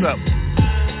on stuff.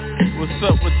 What's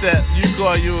up with that? You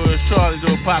call yours Charlie,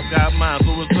 though. Pop got mine.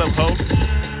 So what's up, ho?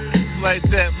 Like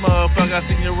that, motherfucker. I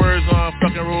seen your words on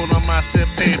fucking roll on my shit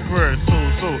paper.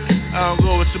 So I don't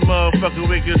go with your motherfucking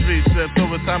wicked streets. So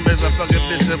what time is I fucking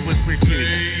bitch up with free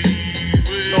streets?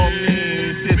 Don't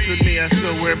mean shit to me. I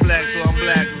still wear black, so I'm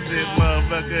black. Shit,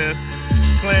 motherfucker.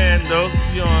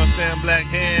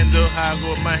 how I go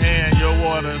with my hand, your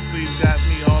water, please got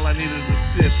me, all I need is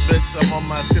a sip, bitch, I'm on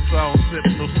my sip, I don't sip,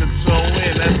 no sip, so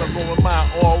in, that's I'm going with my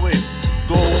all in,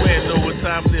 go in, know what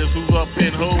time it is, who's up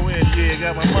in, who in, yeah,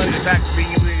 got my money back,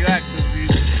 being relaxed,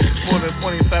 more than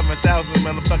 27,000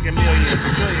 motherfucking millions,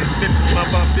 billions, bitches,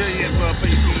 motherfucking billions,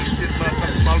 motherfucking shit,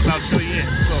 motherfucking all about trillions,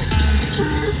 so,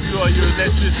 you all your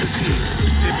electricity,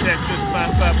 if that's just my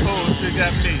five poles, shit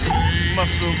got me,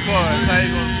 muscle cars, how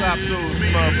you gonna stop those,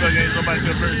 motherfucker, ain't nobody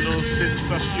converting those shit,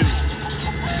 fuck you,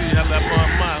 see how that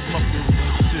my muscles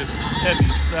and shit, heavy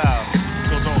style,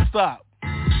 so don't stop.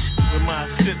 With my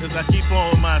shit as I keep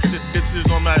on with my shit, bitches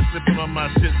on my slipping on my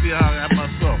shit, see how I got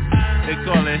myself. They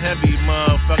call it heavy,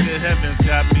 motherfucker, heavens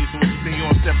got me. So what you think you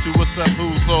on step 2? What's up,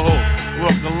 who's so ho?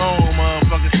 Walk alone,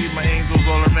 motherfucker, see my angels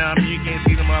all around me. You can't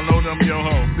see them, I load them, yo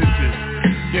ho, bitches.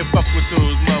 Can't fuck with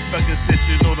those motherfuckers,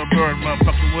 bitches, know the bird,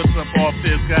 motherfucker, what's up, all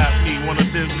this got me. Want a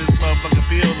business, motherfucker,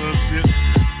 feel or shit.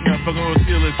 Motherfucker, no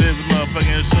stealers, is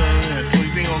motherfucking insurance. So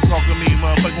you think you gonna talk to me,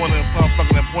 motherfucker, want a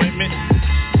motherfucking appointment?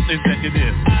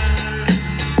 Executive.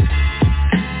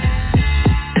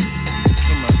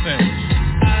 My sandwich.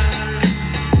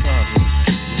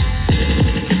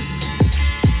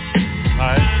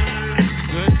 Alright.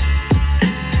 Good.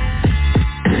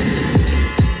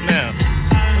 Now,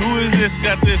 who is this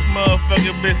got this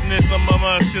motherfucking business on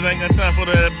my shit? I ain't got time for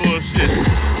that bullshit.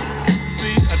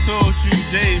 See, I told you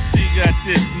JC got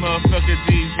this motherfucker,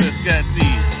 Jesus got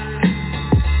these.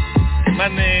 My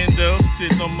name though,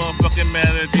 shit don't motherfucking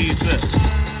matter, Jesus.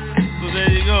 So there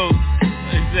you go.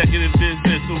 Executive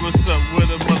business, so what's up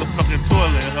with a motherfucking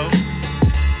toilet, ho?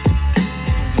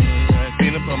 I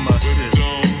clean up on my shit.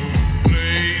 Don't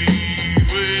play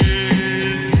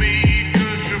with me,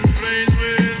 'cause you play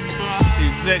with my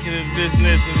executive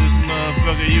business in this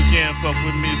motherfucker. You can't fuck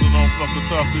with me, so don't fucking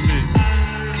talk to me.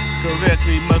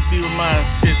 Correctly, must be with my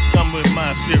shit, come with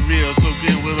my shit real, so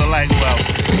get with a light go out.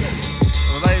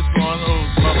 The lights on, oh,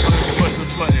 motherfucker, push the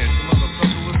button.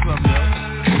 Motherfucker, what's up, yo?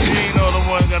 You ain't know the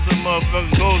one got the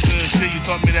motherfucking ghost and shit. You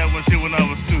taught me that one shit when I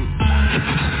was 2.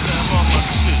 I'm on my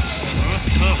shit.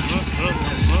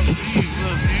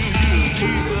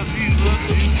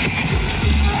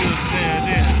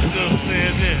 Still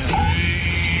stand there.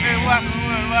 Hey, watch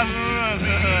and run.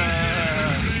 Hey,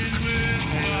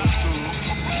 that's cool.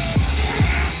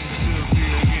 Still see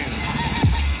it again.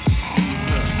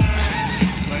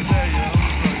 Like that, yo.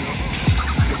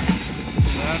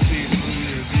 I see it.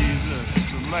 Jesus.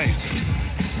 The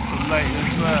light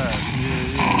inside. Yeah,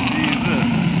 Jesus.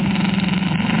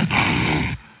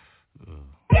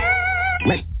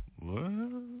 What?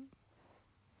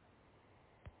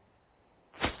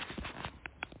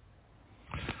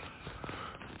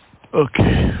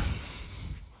 Okay.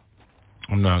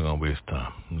 I'm not gonna waste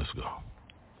time. Let's go.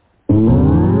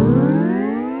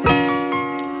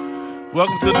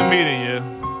 Welcome to the meeting, yeah.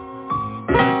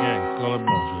 ByrdGang, call it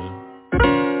bunch, yeah.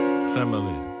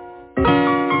 Family.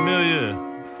 Familiar.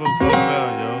 Folks all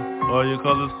around, yo. All your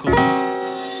colors cool.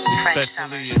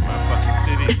 Especially in my fucking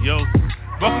city, yo.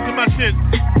 Welcome to my shit.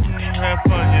 Have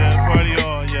fun, yeah. Party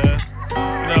on, yeah.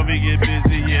 Now we get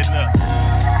busy, yeah, no.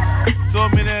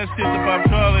 Told me that shit about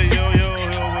Charlie, yo,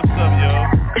 what's up, yo?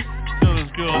 Still this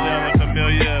girl down in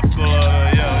Familiar,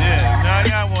 Florida, yo, yeah. Now I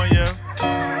got one, yo.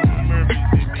 Murphy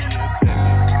see me, yeah,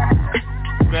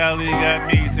 Texas. Valley got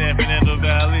me, San Fernando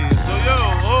Valley. So,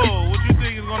 yo, what you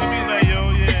think it's gonna be like,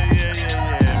 yo?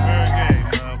 Yeah.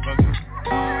 ByrdGang, motherfucker.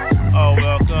 Oh,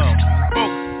 welcome.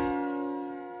 Folks,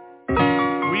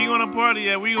 we gonna party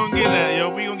at? We gonna get at, yo?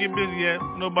 We gonna get busy at?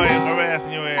 Nobody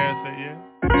harassing your ass at, yeah?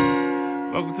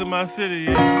 Welcome to my city,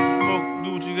 yeah. Smoke,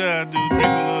 do what you gotta do. Drink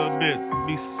a little bit.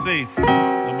 Be safe.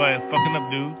 Nobody fucking up,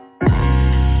 dude.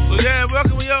 So yeah,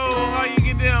 welcome, yo. How you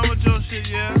get down with your shit,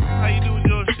 yeah? How you do with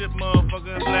your shit,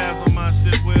 motherfucker? Blast on my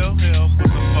shit, well, hell, what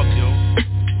the fuck, yo?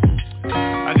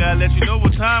 I gotta let you know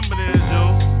what time it is,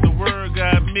 yo. The word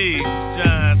got me,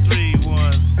 John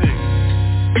 3:16.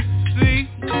 See,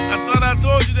 I thought I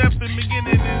told you that from the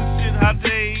beginning and shit. How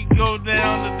they go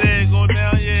down, the day go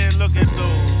down, yeah. Look at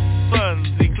those suns,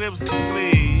 eclipses,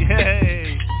 please.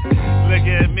 Hey, look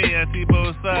at me, I see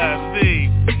both sides. See,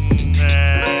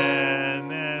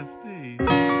 nasty.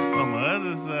 On my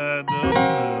other side, though,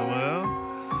 well,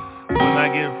 when I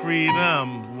get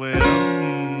freedom, well,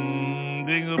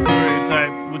 dingleberry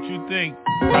type. What you think,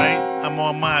 right? I'm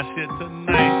on my shit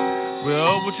tonight.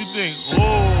 Well, what you think?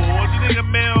 What you think a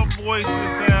male voice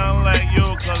that sound like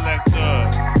your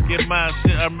collector? Get my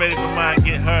shit, I'm ready for mine,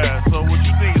 get her. So what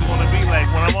you think it's gonna be like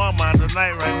when I'm on mine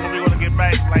tonight, right? When we gonna get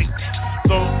back, like,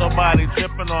 so nobody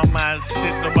tripping on my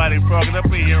shit, nobody frogging up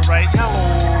in here, right?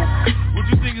 Hello. What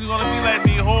you think it's gonna be like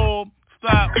me? Hold,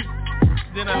 stop.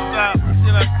 Then I stop.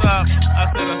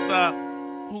 I said I stop.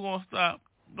 Who gonna stop?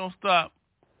 Don't stop.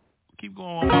 Keep going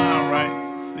on mine, right?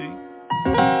 See?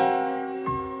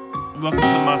 Welcome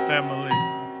to my family.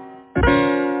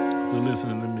 Still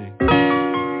listening to me.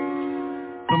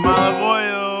 From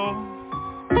Malaboyo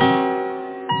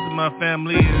to my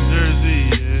family in Jersey,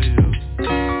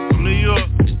 yeah. From New York,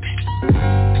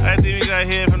 I think we got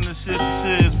here from the shit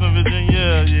from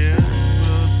Virginia, yeah.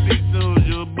 Well, speak those,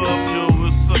 yo, above, yo,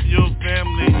 what's up, yo,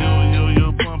 family,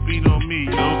 yo, bumping on me,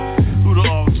 yo. Who the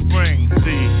offspring,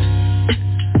 see?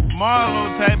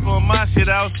 Marlo type on my shit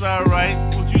outside, right?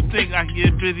 What you think? I can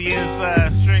get busy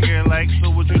inside, stringer like, so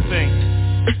what you think?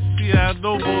 See, I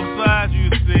know both sides, you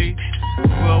see.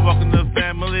 Well, welcome to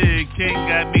family. King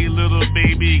got me, little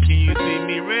baby. Can you see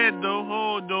me red though?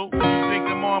 Hold though. What you think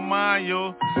I'm on mine,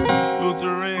 yo?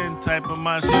 Lutheran type of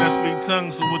my shit. I speak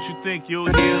tongues, so what you think? You'll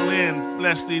heal in.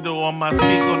 Fleshly though on my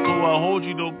speaker, though I hold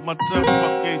you though. My tongue,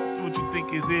 fuck it. What you think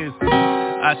it is?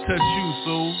 I touch you,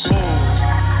 so hold.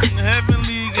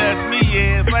 Heavenly got me,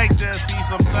 yeah, it's like that. See,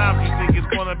 sometimes you think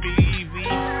it's gonna be easy.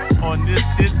 On this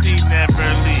city, never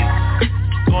leave.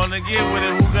 Gonna get with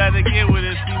it, who gotta get with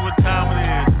it, see what time it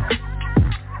is.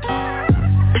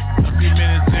 A few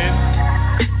minutes in.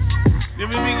 Then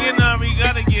we begin now, we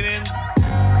gotta get in.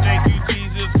 Thank you,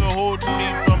 Jesus, for holding me,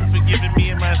 from forgiving me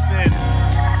and my sins.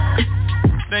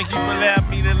 Thank you for allowing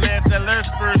me to let that let's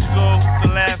first go.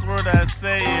 The last word I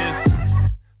say is,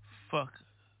 fuck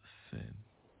sin.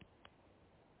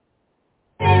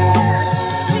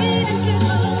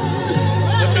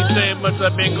 Let me tell you how much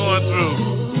I've been going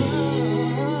through.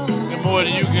 More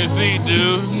than you can see,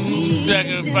 dude.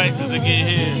 Sacrifices to get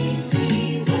here.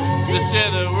 Just say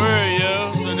the word,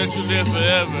 yo, so that you live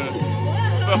forever.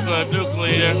 Fuck a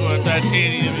nuclear or a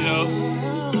titanium, yo.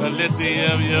 A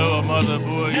lithium, yo, a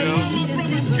motherboard, yo.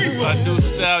 A new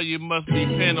style you must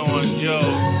depend on, yo.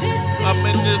 I'm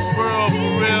in this world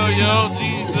for real, yo.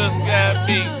 Jesus got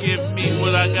me, give me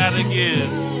what I gotta give.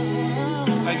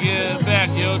 I give it back,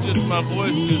 yo, just my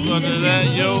voice is under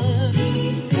that, yo.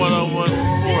 One-on-one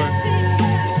support.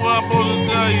 What I'm supposed to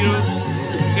tell you,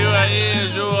 here I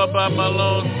is, yo, about my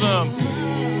lonesome.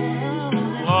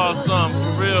 Awesome,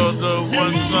 for real though,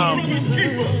 one sum.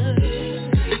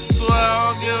 So I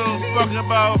don't give a fuck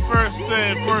about first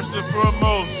thing, first and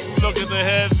foremost. Look at the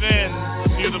heaven,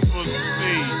 beautiful to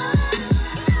see.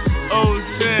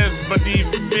 Oceans beneath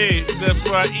me, that's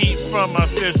where I eat from, my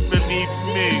fish beneath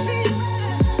me.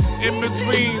 In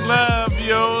between love,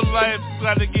 yo, life's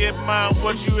gotta get mine.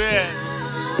 What you at?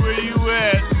 Where you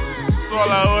at? That's all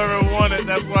I ever wanted.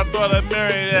 That's why I thought I'd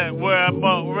marry that. Where I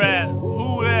bought rat.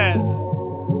 Who that?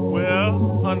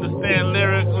 Well, understand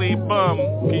lyrically bum.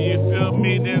 Can you feel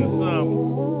me then some?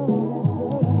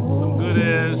 Some good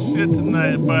ass shit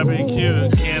tonight. Barbecue,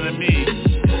 can of meat.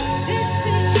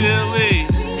 Chili.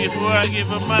 Before I give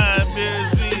a mind,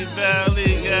 busy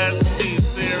valley got me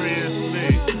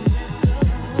seriously.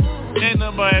 Ain't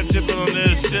nobody tripping on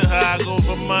this shit, how I go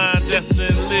for mine,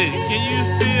 definitely. Can you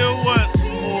feel what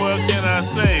more can I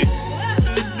say?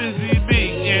 This busy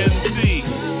B-N-C.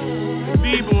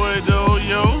 B-boy though,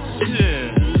 yo,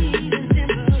 shit.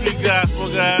 Street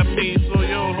gospel got me, so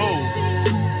yo ho.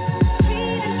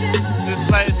 This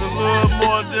life's a little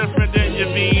more different than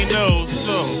your vino,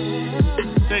 so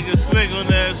take a swig on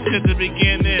that shit to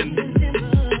begin in.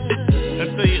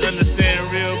 Until you understand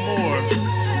real more.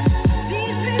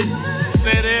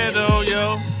 Stay there though,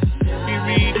 yo. Be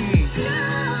reading.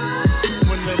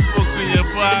 When the book's in your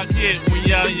pocket, when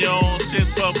y'all your own shit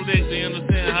public, they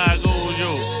understand how it goes,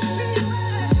 yo.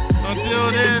 Until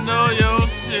then though, yo,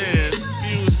 shit.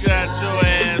 Fuse got your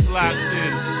ass locked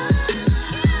in.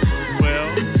 Well,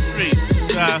 street,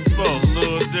 gospel, a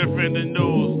little different than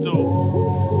those two.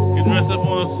 You dress up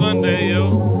on Sunday, yo.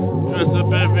 Dress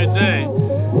up every day.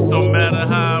 Don't matter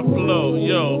how I flow,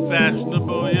 yo,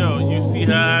 fashionable, yo, you see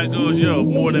how I go, yo,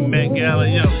 more than Met Gala,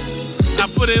 yo. I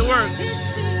put in work,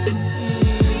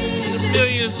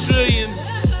 millions, trillions,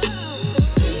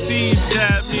 Steve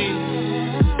got me.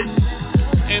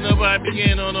 Ain't nobody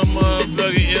begin on a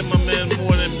motherfucker, in my man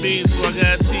more than beats, so I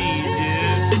got T's,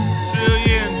 yeah.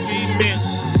 Trillions, cement,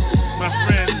 my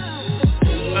friends,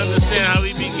 understand how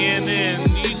we begin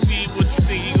in. You see what you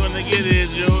think you're gonna get is,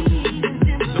 yo.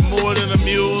 More than a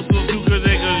mule, so 2 good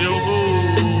acres, yo,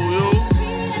 yo.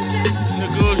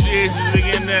 Negotiations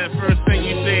begin that first thing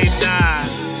you say, nah.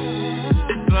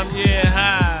 Some yeah,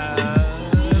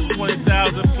 high.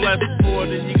 20,000 plus more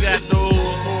than you got those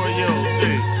more, yo,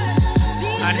 see.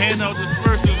 I hand out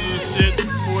dispersals and shit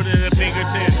more than a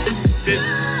fingertip. Bitch.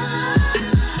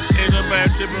 Ain't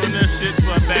nobody tripping on this shit, so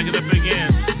I back it up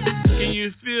again. Can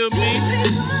you feel me?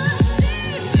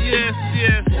 Yes, yes.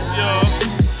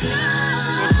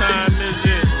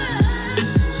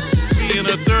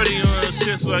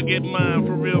 get mine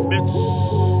for real, bitch.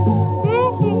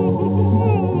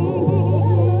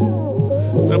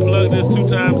 I plug this 2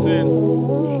 times in.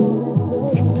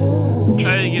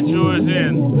 Try to get yours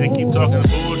in. They keep talking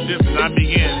bullshit and I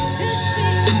begin.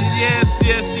 Yes.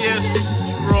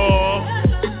 Raw.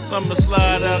 Something to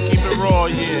slide out, keep it raw,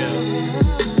 yeah.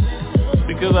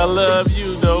 Because I love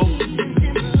you, though.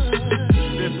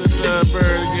 This is the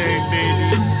ByrdGang,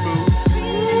 baby. Boo.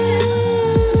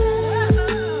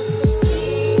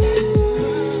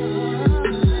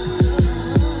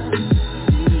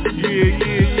 Yeah.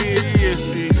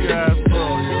 See, guys, bro,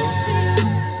 yo.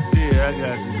 Yeah, I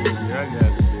got you, baby. I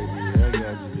got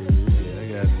you, baby.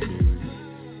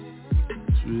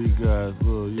 Sweet guys,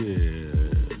 bro, yeah.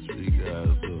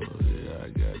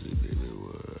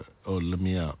 Oh, let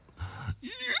me out.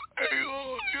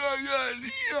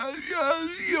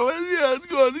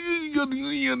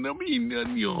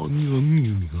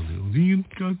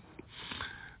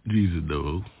 Jesus,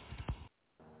 though.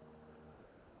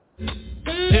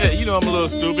 Yeah, you know I'm a little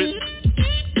stupid.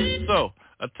 So,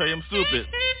 I tell you I'm stupid.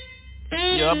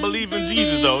 Yo, I believe in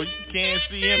Jesus, though. You can't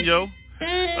see him, yo.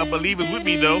 I believe it's with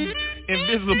me, though.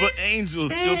 Invisible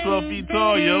angels, still 12 feet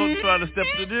tall, yo. Try to step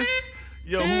to this.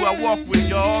 Yo, who I walk with,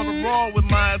 y'all, the raw with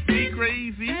my be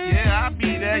crazy. Yeah, I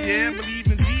be that, yeah, believe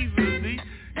in Jesus, see.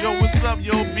 Yo, what's up,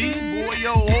 yo, B? Boy,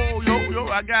 yo,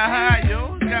 I got high,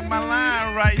 yo. Got my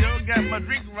line right, yo. Got my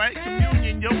drink right.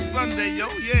 Communion, yo, Sunday, yo,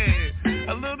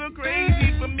 yeah. A little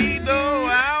crazy for me, though.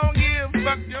 I don't give a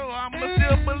fuck, yo. I'm a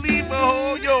still believer,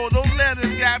 oh, yo. Those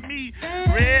letters got me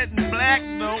red and black,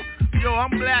 no. Yo,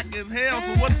 I'm black as hell,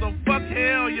 so what the fuck,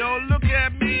 hell, yo? Look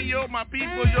at me, yo, my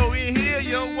people, yo, in here,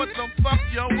 yo. What the fuck,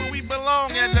 yo? Where we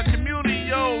belong as a community,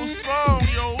 yo. Strong,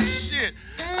 yo, shit.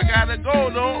 I gotta go,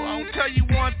 though. I'll tell you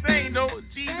one thing, though.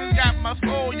 Jesus got my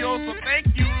soul, yo, so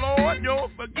thank you, Lord,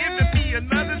 yo, for giving me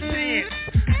another chance.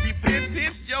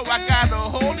 Repentance, yo, I got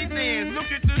a holy dance. Look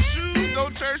at the shoes,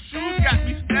 though, church shoes got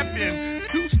me stepping.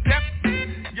 2-step.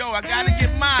 Yo, I gotta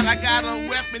get mine. I got a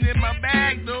weapon in my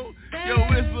bag, though. Yo,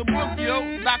 it's a book, yo.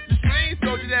 Dr. Strange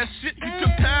told you that shit. You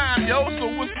took time, yo. So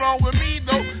what's wrong with me,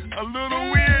 though? A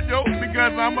little weird, yo,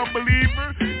 because I'm a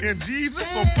believer in Jesus.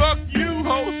 So fuck you,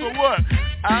 ho. So what?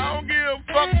 I don't give a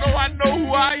fuck, though. I know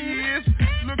who I is.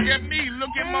 Look at me. Look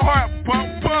at my heart.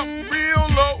 Pump, real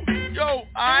low. Yo,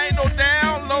 I ain't no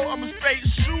down low. I'm a straight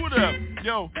shooter.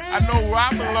 Yo, I know where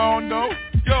I belong, though.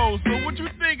 Yo, so what you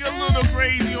think a little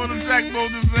crazy on the track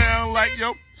mode to sound like,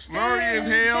 yo? Slurry as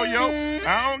hell, yo. I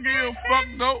don't give a fuck,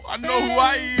 though. I know who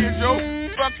I is, yo.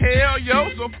 Fuck hell, yo.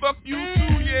 So fuck you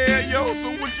too, yeah, yo.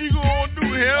 So what you gonna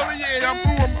do? Hell yeah, I'm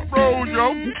through on my road, yo.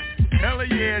 Hell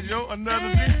yeah, yo.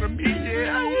 Another drink from me,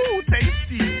 yeah. Ooh,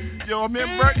 tasty. Yo, I'm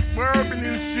in bourbon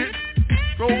and shit.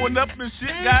 Throwing up and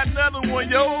shit. Got another one,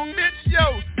 yo. Bitch,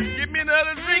 yo. Give me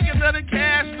another drink, another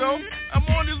cash, though. I'm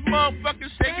on this motherfucker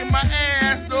shaking my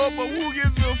ass, though. But who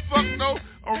gives a fuck, though?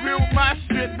 I'm real with my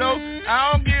shit, though.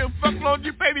 I don't give a fuck, long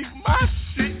you pay me for my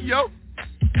shit, yo.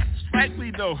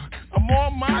 Frankly, though, I'm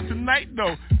on mine tonight,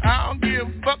 though. I don't give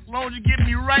a fuck, long you get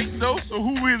me right, though. So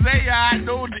who is AI,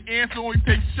 though? The answer only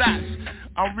takes shots.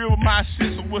 I'm real with my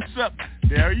shit, so what's up?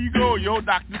 There you go, yo,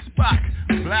 Dr. Spock.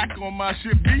 Black on my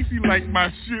shit, beefy like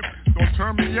my shit. Don't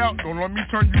turn me out, don't let me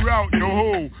turn you out, yo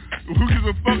ho. Who gives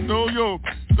a fuck, though, yo?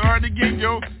 Start again,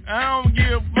 yo. I don't give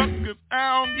a fuck, cause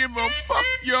I don't give a fuck,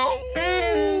 yo.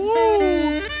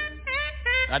 Ooh.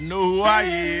 I know who I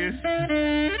is.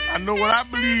 I know what I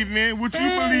believe in, what you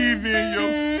believe in, yo.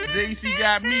 JC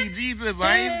got me, Jesus,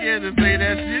 I ain't scared to say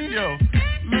that shit, yo.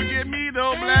 Look at me,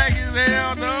 though, black as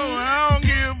hell, though. I don't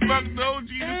give a fuck, though.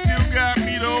 Jesus still got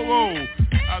me, though, whoa.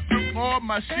 I took all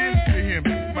my shit to him,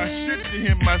 my sins to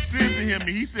him, and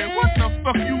he said, what the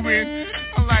fuck you in?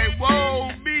 I'm like,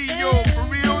 whoa, me, yo, for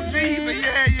real, Jesus,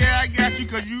 yeah, I got you,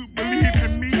 cause you believe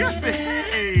in me. I said,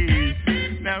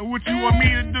 hey, now what you want me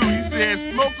to do? He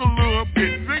said, smoke a little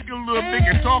bit, drink a little bit,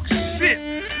 and talk shit.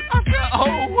 I said,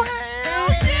 oh, hell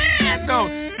yeah, no.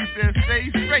 He said, stay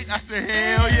straight. I said,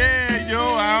 hell yeah,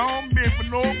 yo, I don't bend for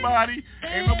nobody,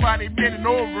 ain't nobody bending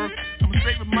over. I'm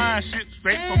straight with my shit,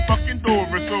 straight from fucking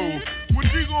Dover. So, what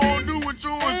you gonna do with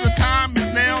yours? The time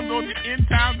is now, though, the end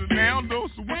times is now, though.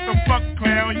 So what the fuck,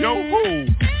 clown, yo, who?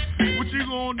 What you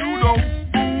gonna do, though,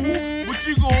 fool? What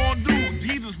you gonna do?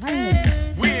 Jesus rule,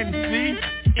 win,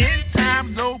 see? End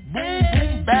times, though, boom,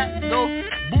 boom, back, though.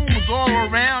 Boom is all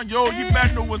around, yo, you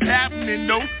better know what's happening,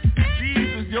 though.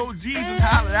 Jesus, yo, Jesus,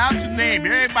 holler out your name.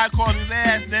 Everybody call his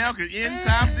ass down, cause end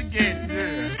times again,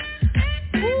 yeah.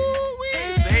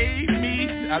 Woo-wee, save me.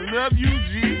 I love you,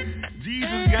 G.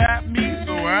 Jesus got me,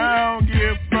 so I don't give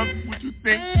a fuck what you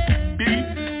think, B.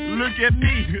 Look at at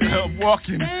me,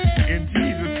 walking in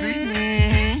Jesus, see?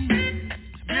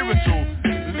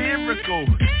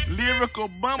 Lyrical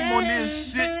bum on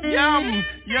this shit, yum,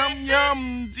 yum,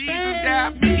 yum, Jesus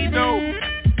got me, though.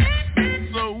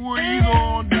 So what you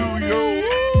gonna do, yo?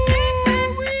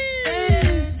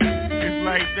 It's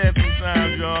like that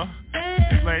sometimes, y'all.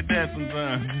 It's like that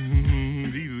sometimes.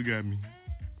 Jesus got me.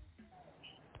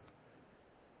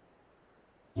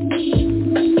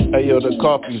 Hey, yo, the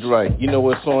coffee's right. You know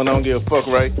what song I don't give a fuck,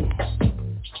 right?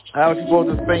 How you supposed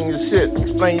to explain your shit?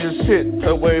 Explain your shit.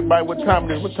 Tell everybody what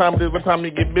time it is, what time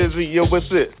you get busy. Yo,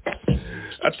 what's it?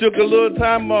 I took a little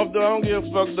time off, though. I don't give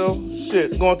a fuck, though.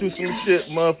 Shit, going through some shit,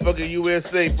 motherfucker.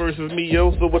 USA versus me,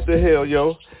 yo. So what the hell,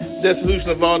 yo? Dissolution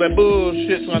of all that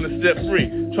bullshit. Trying to step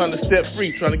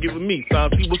free. Trying to get with me. Trying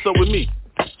to see what's up with me.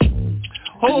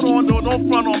 Hold on, though, don't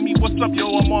front on me. What's up, yo?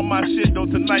 I'm on my shit, though,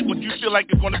 tonight. Would you feel like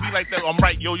it's gonna be like that? I'm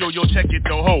right, yo, check it,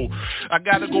 though, ho. I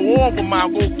gotta go on with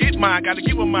mine, go get mine. Gotta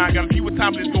get with mine, gotta see what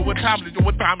time it is, yo, what time it is, yo,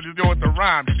 what time it is, yo, it's the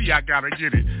rhyme. See, I gotta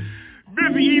get it.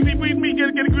 Busy, easy with me,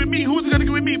 get with me. Who's gonna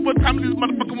get with me? What time it is,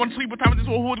 motherfucker wanna sleep? What time it is,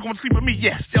 who's gonna sleep with me?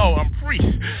 Yes, yo, I'm free.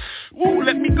 Ooh,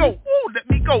 let me go.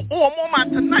 Oh, I'm on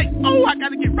mine tonight. Oh, I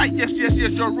gotta get right. Yes,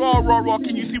 yo, raw.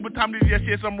 Can you see what time it is?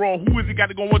 Yes, I'm raw. Who is it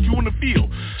gotta go? What you wanna feel?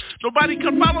 Nobody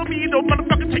can follow me, no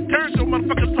motherfucker take turns, no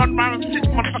motherfucker turn around and shit,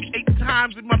 motherfucker 8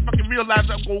 times and motherfucking realize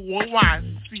I'm going to why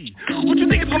see. What you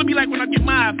think it's gonna be like when I get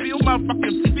mine? Feel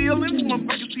motherfucking feelings,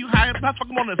 motherfucking see how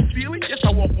motherfucker on the ceiling? Yes,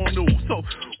 I walk on those. So,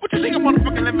 what you think I'm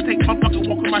motherfucking levitate, motherfucker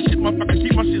walk on my shit, motherfucker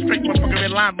keep my shit straight, motherfucker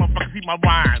red line, motherfucker see my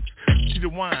rhymes. See the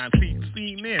wine, see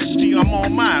in, see I'm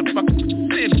on mine, fucking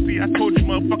sin. See, I told you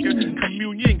motherfucking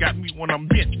communion got me when I'm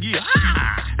bent, yeah.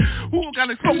 Who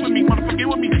gotta smoke with me, motherfucker? Get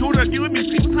with me, get with me,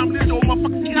 see what time it is, yo,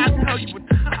 motherfucker, see how I tell you what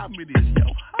time it is, yo,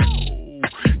 ho.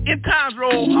 In times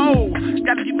roll, ho,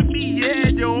 gotta get with me, yeah,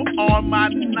 yo, on my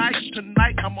night,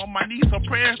 tonight, I'm on my knees, so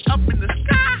prayers up in the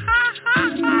sky,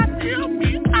 feel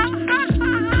me, you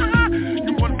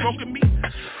wanna smoke with me?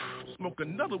 Smoke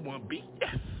another one, B,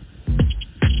 yes.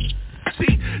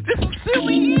 See, this is who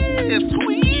he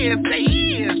is,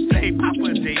 say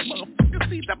Papa J, motherfucker,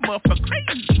 see that motherfucker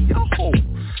crazy, yo.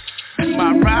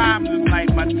 My rhymes is like,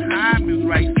 my time is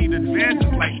right, see the dance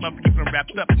is like, motherfucker, keep it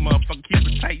wrapped up, motherfucker, keep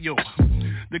it tight, yo.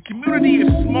 The community is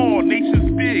small,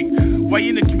 nation's big, why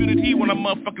in the community when I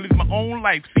motherfucker live my own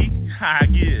life, see, how I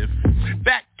give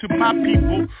back to my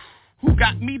people who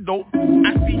got me dope,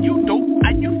 I see you dope,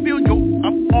 how you feel dope,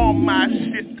 I'm on my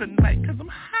shit tonight, cause I'm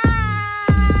high.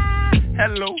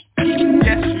 Hello,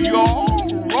 yes y'all,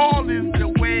 raw is the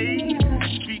way,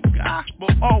 speak gospel,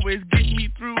 always get me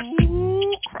through,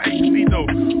 crazy though,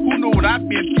 who know what I've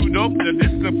been through though, the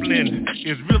discipline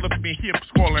is real up in hip,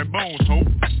 skull and bones, ho,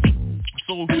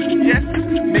 so yes,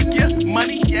 make your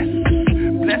money, yes,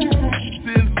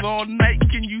 blessings all night,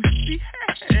 can you see,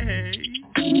 hey,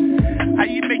 how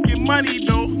you making money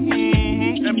though,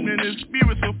 I'm in the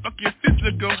spirit so fucking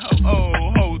physical,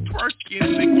 ho,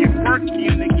 twerking again,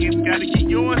 working again, gotta get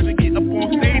yours and get up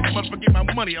on stage, motherfucker, get my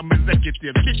money, I'm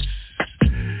executive, bitch.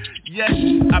 Yes,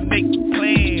 I make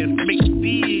plans, make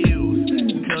deals,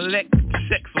 collect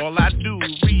checks, all I do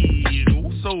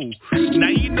real. So, now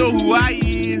you know who I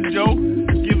is, yo.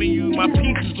 Giving you my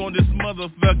pieces on this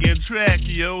motherfucking track,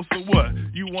 yo. So what?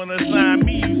 You wanna sign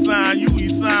me, you sign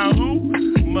you sign who?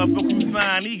 Motherfucker who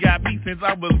signed, he got me since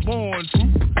I was born, too.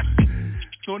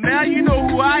 So now you know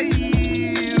who I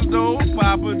is, though.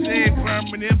 Papa J,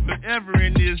 permanent forever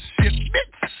in this shit,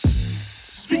 bitch.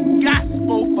 Street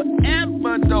gospel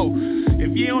forever, though.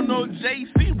 If you don't know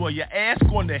JC, well, your ass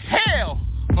going to hell,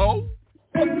 ho.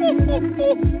 Fire,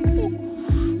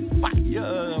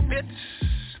 bitch.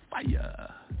 Fire.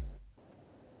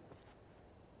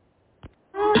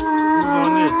 Who's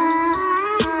on this?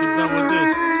 Get done with this.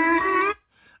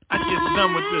 I get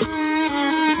done with this.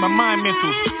 My mind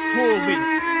mental, whole week.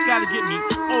 Gotta get me,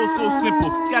 oh so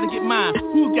simple. Gotta get mine.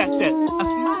 Who got that? A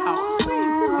smile.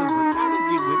 Gotta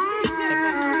get with me.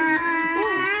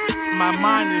 My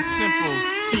mind is simple.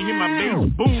 See, hear my bass.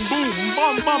 Boom, boom,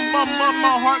 bum, bum, bum, bum.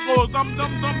 My heart goes dum, dum,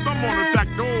 dum, dum on the track.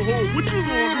 Yo, ho, what you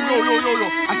gonna do? Yo.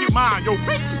 I get mine, yo,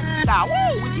 bitch. Now,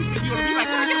 woo, what you think you gonna be like?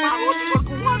 I get mine. What you gonna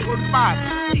go 1, go to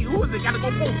 5? See, who is it? Gotta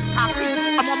go 4, top 3.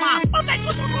 I'm on mine. Okay,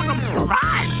 what you gonna do?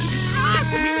 Right.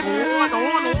 For me to go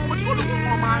on. What you gonna do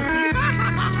on mine?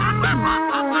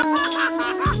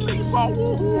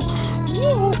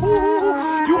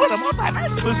 You want a multi-man?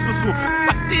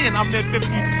 But then I'm that 53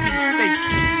 states.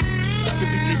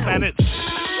 53 planets. See,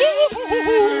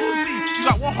 you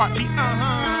got one heartbeat.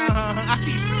 I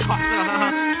see 3 hearts.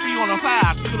 3 on the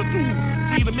 5, 3 on the 2.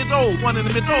 be the middle, one in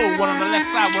the middle, one on the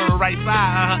left side, one on the right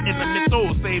side, in the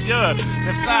middle, savior,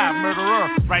 left side, murderer,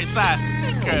 right side,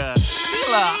 seeker,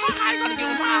 healer. I gotta give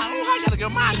him mine. Oh, I gotta give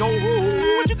him mine. Yo,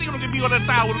 what you think I'm gonna be on that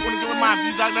side? What I'm gonna give him mine?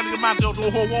 You gotta give mine to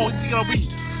the whole wall. You gonna be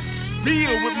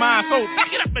real with mine. So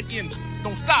back it up again.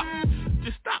 Don't stop.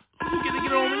 Just stop. You get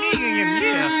on the knee again.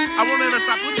 Yeah. I won't let her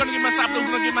stop. We're gonna get my stop. We're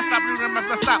gonna get my stop. We're gonna get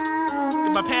my stop.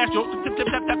 My pass, yo. Tip, tip,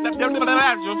 tap, tap, tap. I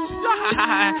laugh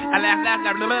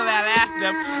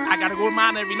them. I gotta go to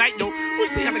mine every night, yo. We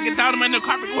see how to get down on my new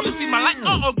carpet. You wanna see my light?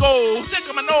 Go. Stick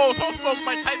on my nose. Hold smoke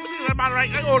my tight. But my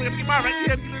right. I go to get my right.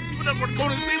 Yeah. Go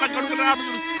to sleep. Like go to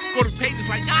pages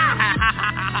like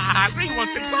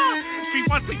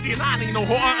 3169. You know,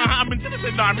 I'm in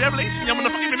Genesis, Revelation. I'm in the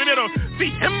fucking middle.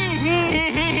 See him.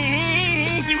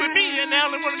 See with me, and now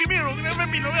they're gonna give me a you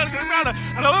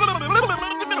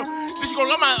go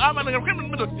I'm in the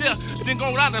middle, yeah, and then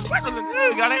go around and got that,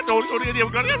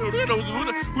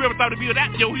 whoever thought to be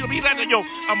that, yo, he'll be that, yo,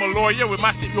 I'm a lawyer with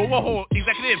my shit, yo, whoa,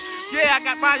 executive, yeah, I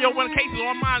got mine, yo, one case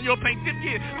on mine, yo, paying 50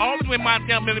 kids, all the way mine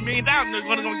down $1 million, they're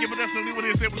gonna give it up, so what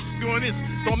they say, doing this,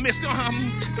 don't miss,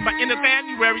 by end of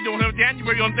January, don't have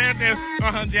January on Thursday,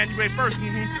 January 1st,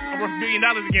 I'm worth $1 billion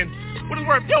again. What is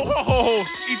worth? Yo,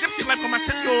 Egyptian life on my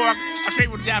chest, yo. I say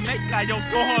with the Jamaica, yo,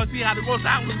 go hard, see how it goes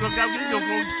out.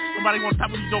 Somebody wants to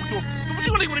top of these jokes, yo. So what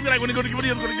you gonna be like when you go to give it in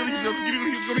the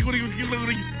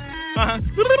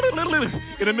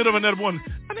middle of another one?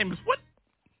 My name is what?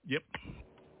 Yep.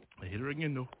 I hit her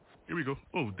again, though. Here we go.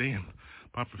 Oh, damn.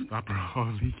 Papa, stopper,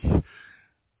 all leaky. Oh,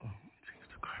 change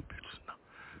the carpets. No,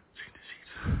 change the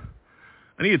sheets.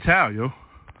 I need a towel, yo.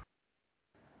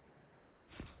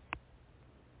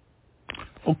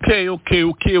 Okay.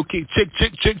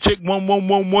 Check.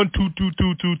 1 2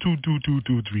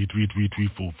 3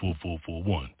 4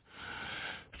 1.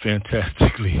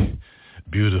 Fantastically,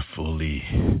 beautifully,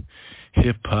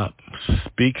 hip hop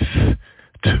speaks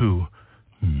to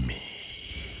me.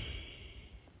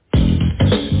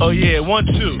 Oh yeah, 1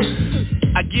 2.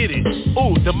 I get it.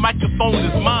 Oh, the microphone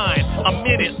is mine. I'm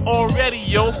in it already,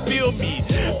 yo. Feel me.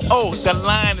 Oh, the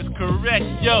line is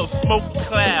correct, yo. Smoke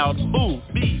cloud. Ooh,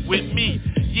 be with me.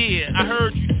 Yeah, I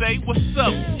heard you say, what's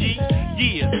up, G?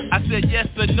 Yeah, I said yes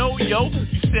or no, yo.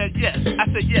 You said yes. I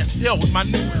said yes, yo, with my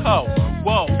new hoe.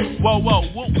 Whoa,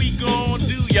 what we gon'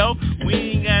 do, yo? We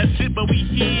ain't got shit, but we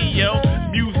here, yo.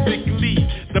 Musically,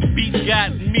 the beat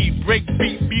got me. Break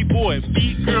beat, B-boy,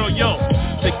 beat girl, yo.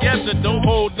 Together, don't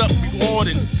hold up, we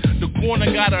warning. The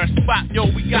corner got our spot, yo,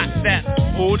 we got that.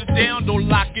 Hold it down, don't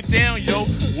lock it down, yo.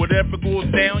 Whatever goes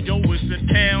down, yo, it's in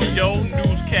town, yo.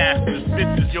 Newscasters,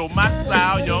 bitches, yo, my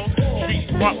style, yo. Street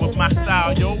smart with my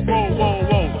style, yo.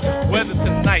 Whoa. Weather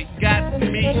tonight got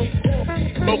me.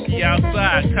 Smoky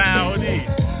outside, coyote.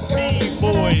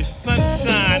 B-boys,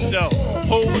 sunshine, yo.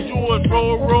 Hold yours,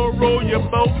 roll your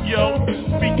boat, yo.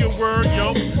 Speaking word,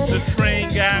 yo. The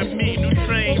train got me, new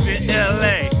trains in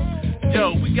L.A.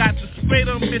 Yo, we got to spray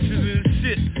them bitches and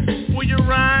shit. Where your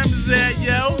rhymes at,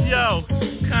 yo?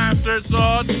 Concerts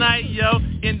all night, yo.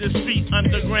 In the street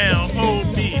underground,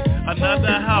 hold me.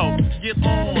 Another house, get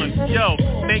on, yo.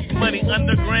 Make money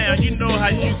underground, you know how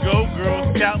you go,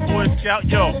 Girl Scout, Boy Scout,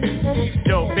 yo.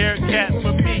 Bearcat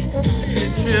for me.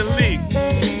 Chili,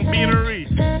 Beanery,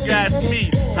 got me.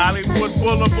 Hollywood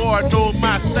Boulevard, know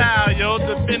my style, yo.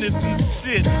 The venison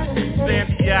shit, San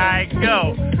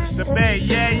Diego. The Bay,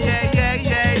 yeah.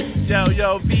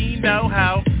 Yo, V know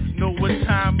how. Know what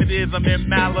time it is, I'm in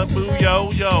Malibu,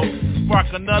 yo. Spark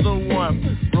another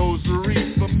one.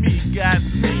 Rosary for me, got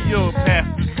me, yo. Pass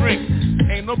the drink.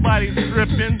 Ain't nobody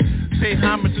stripping. Pay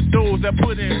homage to those that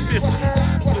put in 50.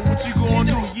 So what you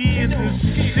gonna do? Years and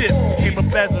shit. Came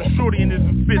up as a shorty and this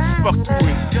bitch fuck to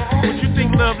it. What you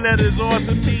think love letters are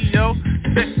to me, yo?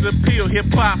 Sex appeal,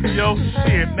 hip hop, yo.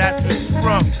 Shit, mattress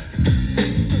sprung.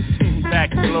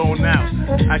 Back blown out.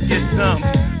 I get dumb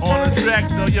on the track,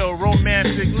 so yo,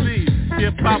 romantically.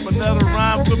 Hip hop, another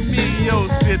rhyme for me, yo.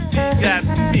 City got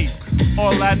me.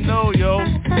 All I know, yo,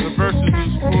 the verses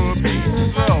is for me.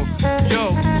 So,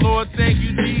 yo, Lord, thank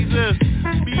you, Jesus.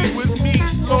 Be with me,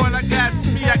 Lord, I got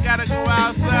me. I gotta go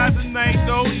outside tonight,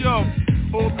 though, yo.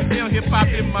 Hold me down, hip hop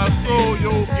in my soul,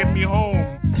 yo. Get me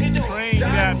home. The train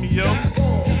got me, yo.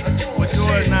 What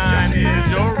your 9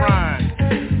 is, your rhyme.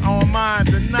 On mine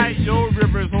tonight, yo,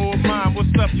 Rivers, hold mine. What's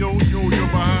up, yo, you're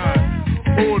behind.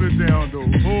 Hold it down, though.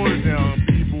 Hold it down,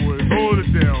 B-boys. Hold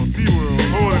it down. B-world,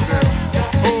 hold it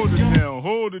down.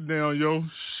 Hold it down, yo.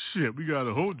 Shit, we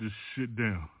gotta hold this shit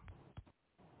down.